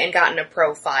away and gotten a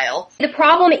profile. The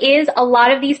problem is a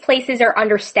lot of these places are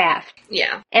understaffed.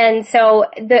 Yeah. And so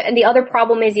the other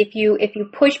problem is if you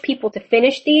push people to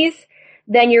finish these,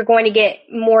 then you're going to get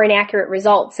more inaccurate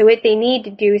results. So what they need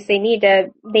to do is they need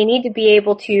to be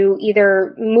able to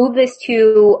either move this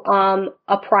to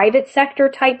a private sector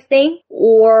type thing,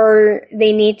 or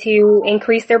they need to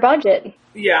increase their budget.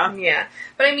 Yeah. Yeah.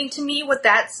 But I mean, to me, what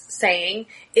that's saying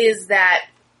is that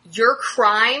your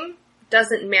crime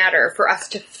doesn't matter for us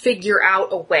to figure out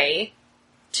a way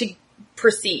to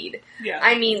proceed. Yeah.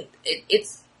 I mean,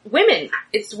 it's women.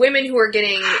 It's women who are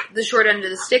getting the short end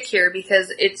of the stick here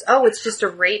because it's just a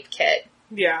rape kit.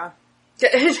 Yeah.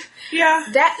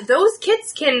 Yeah. Those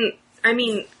kits can, I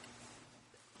mean,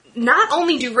 not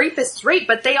only do rapists rape,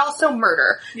 but they also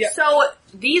murder. Yep. So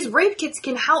these rape kits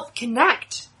can help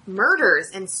connect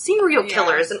murders and serial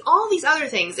killers and all these other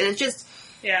things, and it's just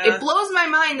it blows my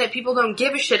mind that people don't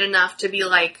give a shit enough to be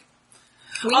like,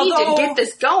 We need to get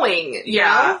this going. You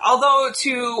know? Although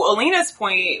to Alina's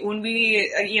point, when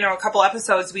we, a couple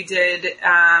episodes we did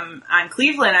on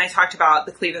Cleveland, I talked about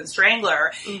the Cleveland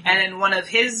Strangler, and in one of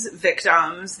his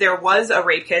victims, there was a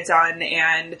rape kit done,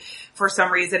 and for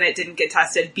some reason it didn't get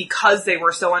tested because they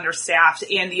were so understaffed,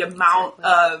 and the amount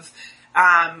of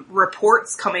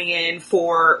reports coming in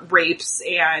for rapes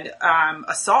and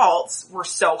assaults were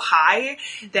so high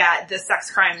that the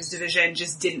sex crimes division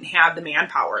just didn't have the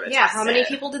manpower to test how many it.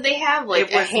 people did they have? Like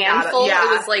It was a handful? It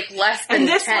was like less than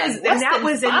 10. That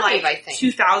was in like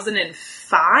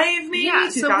 2005, maybe? Yeah,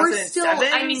 so we're still, so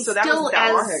that wasn't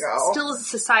that long ago. Still as a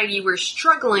society, we're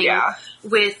struggling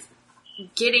with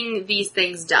getting these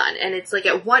things done. And it's like,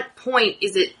 at what point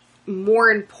is it more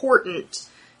important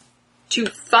to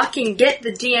fucking get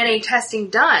the DNA testing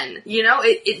done? You know,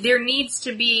 there needs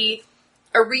to be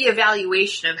a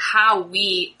reevaluation of how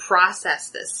we process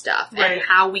this stuff and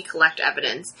how we collect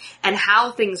evidence and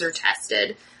how things are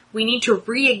tested. We need to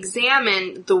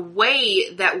re-examine the way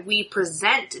that we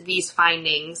present these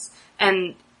findings,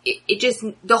 and it just,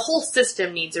 the whole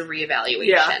system needs a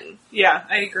reevaluation. Yeah,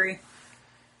 I agree.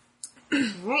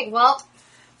 Alright, well,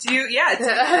 Do you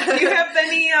have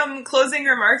any closing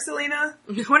remarks, Alina?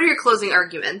 what are your closing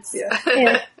arguments?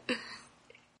 Yeah.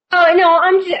 Oh no,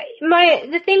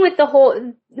 the thing with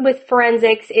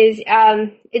forensics is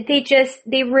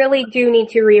they really do need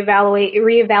to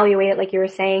reevaluate it, like you were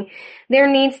saying. There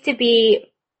needs to be,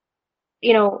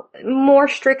 more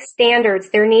strict standards.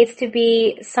 There needs to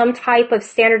be some type of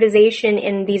standardization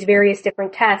in these various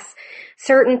different tests.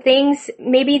 Certain things,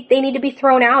 maybe they need to be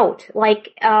thrown out, like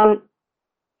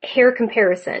hair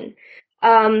comparison.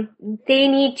 They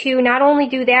need to not only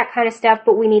do that kind of stuff,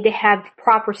 but we need to have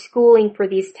proper schooling for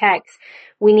these techs.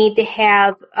 We need to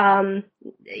have,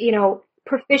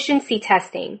 proficiency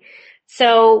testing.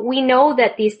 So we know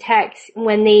that these techs,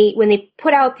 when they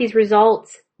put out these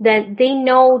results, that they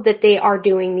know that they are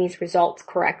doing these results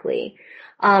correctly.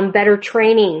 Better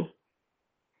training.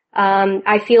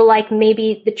 I feel like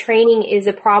maybe the training is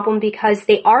a problem because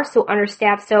they are so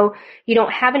understaffed, so you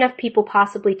don't have enough people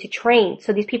possibly to train.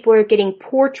 So these people are getting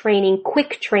poor training,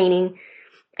 quick training,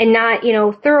 and not,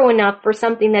 thorough enough for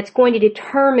something that's going to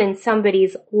determine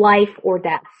somebody's life or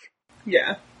death.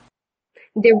 Yeah.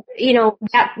 That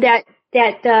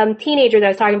teenager that I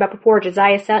was talking about before,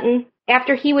 Josiah Sutton,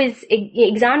 after he was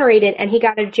exonerated and he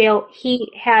got out of jail,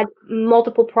 he had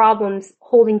multiple problems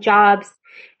holding jobs,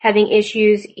 having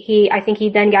issues. I think he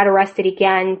then got arrested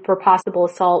again for possible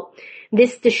assault.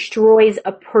 This destroys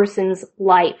a person's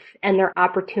life and their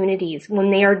opportunities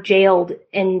when they are jailed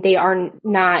and they are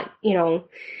not,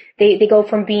 they go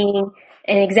from being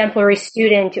an exemplary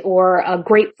student or a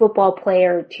great football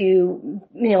player to,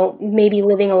 maybe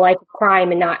living a life of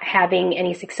crime and not having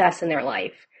any success in their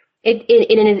life.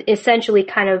 It essentially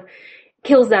kind of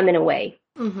kills them in a way.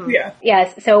 Mm-hmm. Yeah.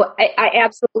 Yes. So I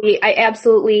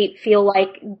absolutely feel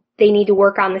like they need to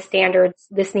work on the standards.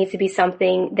 This needs to be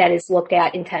something that is looked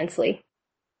at intensely.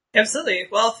 Absolutely.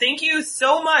 Well, thank you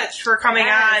so much for coming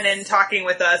on and talking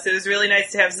with us. It was really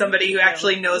nice to have somebody who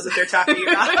actually knows what they're talking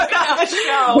about on the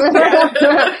show.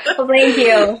 Well, thank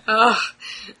you. Oh,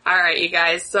 all right, you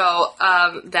guys. So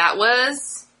that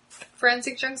was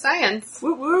Forensic Junk Science.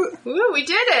 Woo woo. Woo, we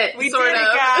did it. We did it,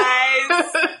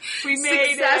 guys. We made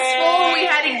Successful. it. We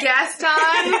had a guest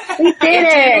on. We did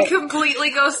it. Didn't completely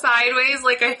go sideways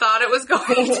like I thought it was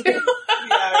going to.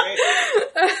 Yeah,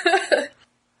 right.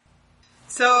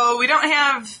 So we don't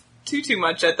have too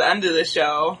much at the end of the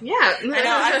show. Yeah. I know.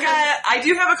 I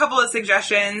do have a couple of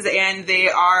suggestions, and they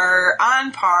are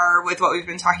on par with what we've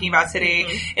been talking about today.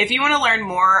 Mm-hmm. If you want to learn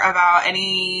more about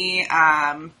any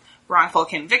wrongful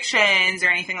convictions or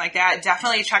anything like that,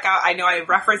 definitely check out, I know I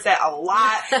reference it a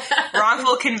lot,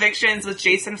 Wrongful Convictions with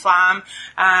Jason Flom.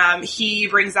 He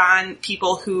brings on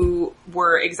people who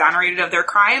were exonerated of their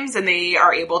crimes, and they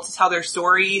are able to tell their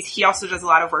stories. He also does a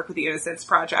lot of work with the Innocence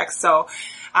Project, so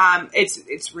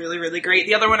it's really, really great.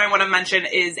 The other one I want to mention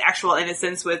is Actual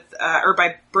Innocence or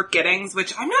by Brooke Giddings,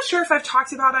 which I'm not sure if I've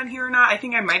talked about on here or not. I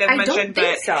think I might have mentioned,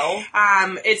 but so.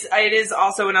 It is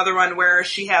also another one where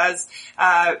she has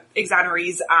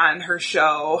exonerees on her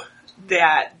show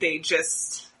that they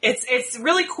just, it's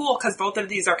really cool because both of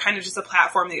these are kind of just a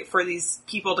platform for these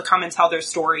people to come and tell their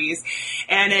stories,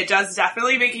 and it does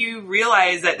definitely make you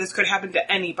realize that this could happen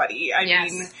to anybody. I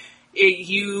mean,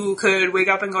 you could wake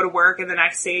up and go to work, and the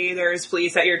next day there's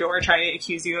police at your door trying to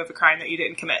accuse you of a crime that you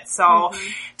didn't commit. So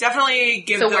definitely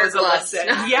give those a listen.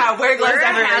 Yeah, wear gloves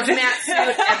everywhere. Wear a hazmat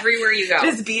suit everywhere you go.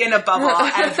 Just be in a bubble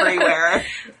everywhere.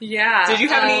 Yeah. Did you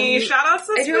have any shout-outs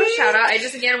this week? I do have a shout-out. I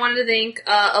just, again, wanted to thank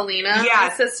Alina,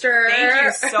 my sister. Thank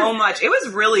you so much. It was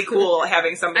really cool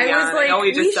having somebody on. I was like, I know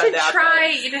we just said should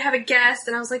try to have a guest.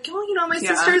 And I was like, oh, my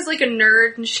sister is like a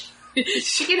nerd, and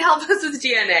she can help us with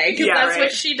DNA, because that's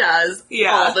what she does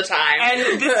all the time.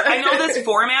 And I know this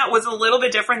format was a little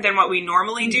bit different than what we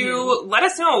normally do. Let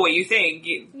us know what you think.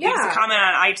 Leave us a comment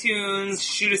on iTunes,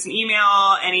 shoot us an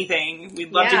email, anything.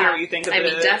 We'd love to hear what you think of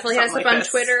it. Definitely hit us up on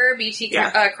Twitter, BT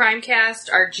Crimecast,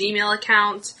 our Gmail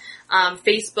account,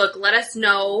 Facebook. Let us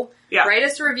know. Yeah. Write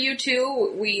us a review,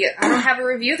 too. I don't have a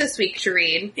review this week to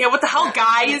read. Yeah, what the hell,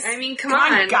 guys? I mean, come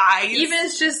on, guys. Even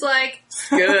it's just like, it's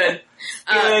good.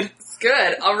 It's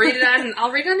good. I'll read it on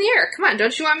the air. Come on,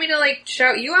 don't you want me to, like,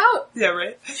 shout you out? Yeah,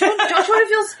 right. Don't you want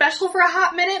to feel special for a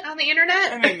hot minute on the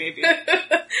internet? I mean, maybe. Maybe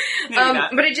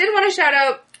not. But I did want to shout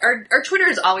out, our Twitter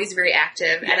is always very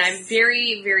active, and I'm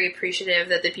very, very appreciative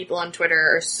that the people on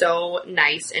Twitter are so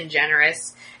nice and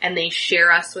generous, and they share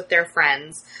us with their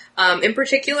friends. In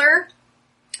particular,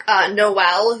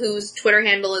 Noelle, whose Twitter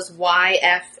handle is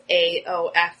YFAOFM,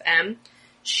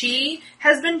 she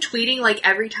has been tweeting, like,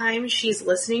 every time she's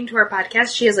listening to our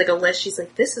podcast, she has, like, a list. She's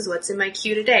like, this is what's in my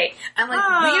queue today. And, like,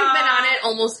 we have been on it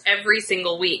almost every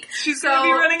single week. She's going to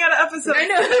be running out of episodes. I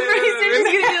know. Pretty soon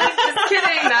she's going to be like, just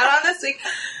kidding, not on this week.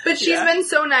 But she's been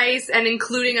so nice and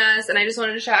including us, and I just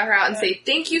wanted to shout her out and say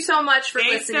thank you so much for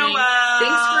listening. Noelle.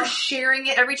 Thanks for sharing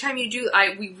it every time you do.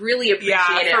 We really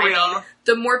appreciate it. For real. I mean,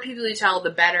 the more people you tell, the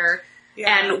better.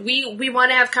 Yeah. And we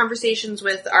want to have conversations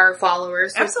with our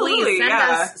followers, so please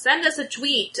send us a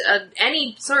tweet,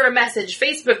 any sort of message,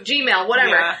 Facebook, Gmail,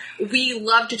 whatever. Yeah. We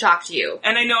love to talk to you.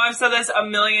 And I know I've said this a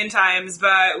million times,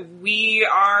 but we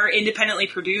are independently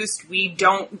produced. We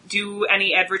don't do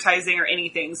any advertising or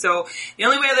anything. So the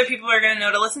only way other people are going to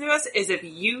know to listen to us is if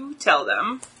you tell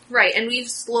them. Right, and we've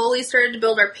slowly started to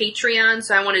build our Patreon,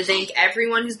 so I want to thank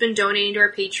everyone who's been donating to our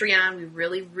Patreon. We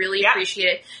really, really appreciate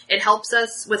it. It helps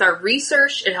us with our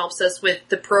research. It helps us with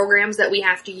the programs that we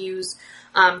have to use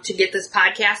to get this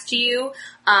podcast to you.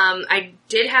 I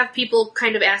did have people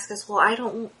kind of ask us, well, I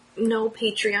don't know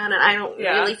Patreon, and I don't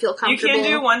really feel comfortable. You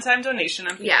can do one-time donation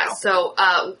on PayPal. Yeah, so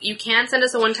you can send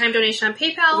us a one-time donation on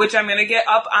PayPal. Which I'm going to get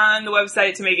up on the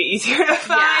website to make it easier to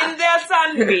find. Yeah. That's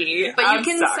on me. But you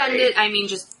can send it,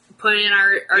 just put it in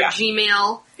our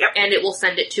Gmail, and it will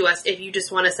send it to us. If you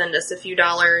just want to send us a few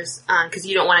dollars, because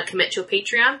you don't want to commit to a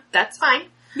Patreon, that's fine.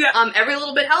 Yeah. Every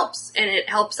little bit helps, and it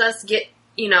helps us get,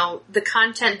 the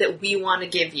content that we want to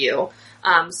give you.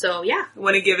 So yeah. I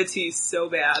want to give it to you so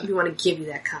bad. We want to give you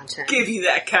that content. Give you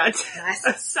that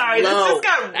content. Sorry, this just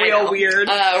got real weird.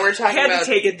 We're talking about to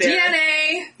take it there.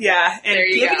 DNA. Yeah, and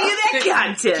giving you that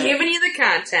content. Giving you the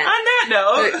content. On that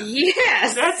note,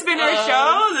 yes. That's been our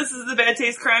show. This is the Bad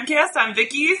Taste Crimecast. I'm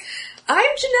Vicky.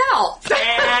 I'm Janelle.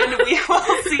 And we will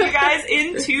see you guys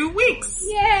in 2 weeks.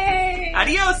 Yay.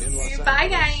 Adios. Bye,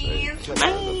 guys.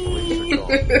 Bye.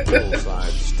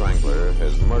 Hillside strangler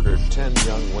has murdered 10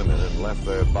 young women and left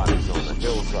their bodies on the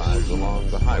hillsides along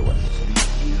the highway.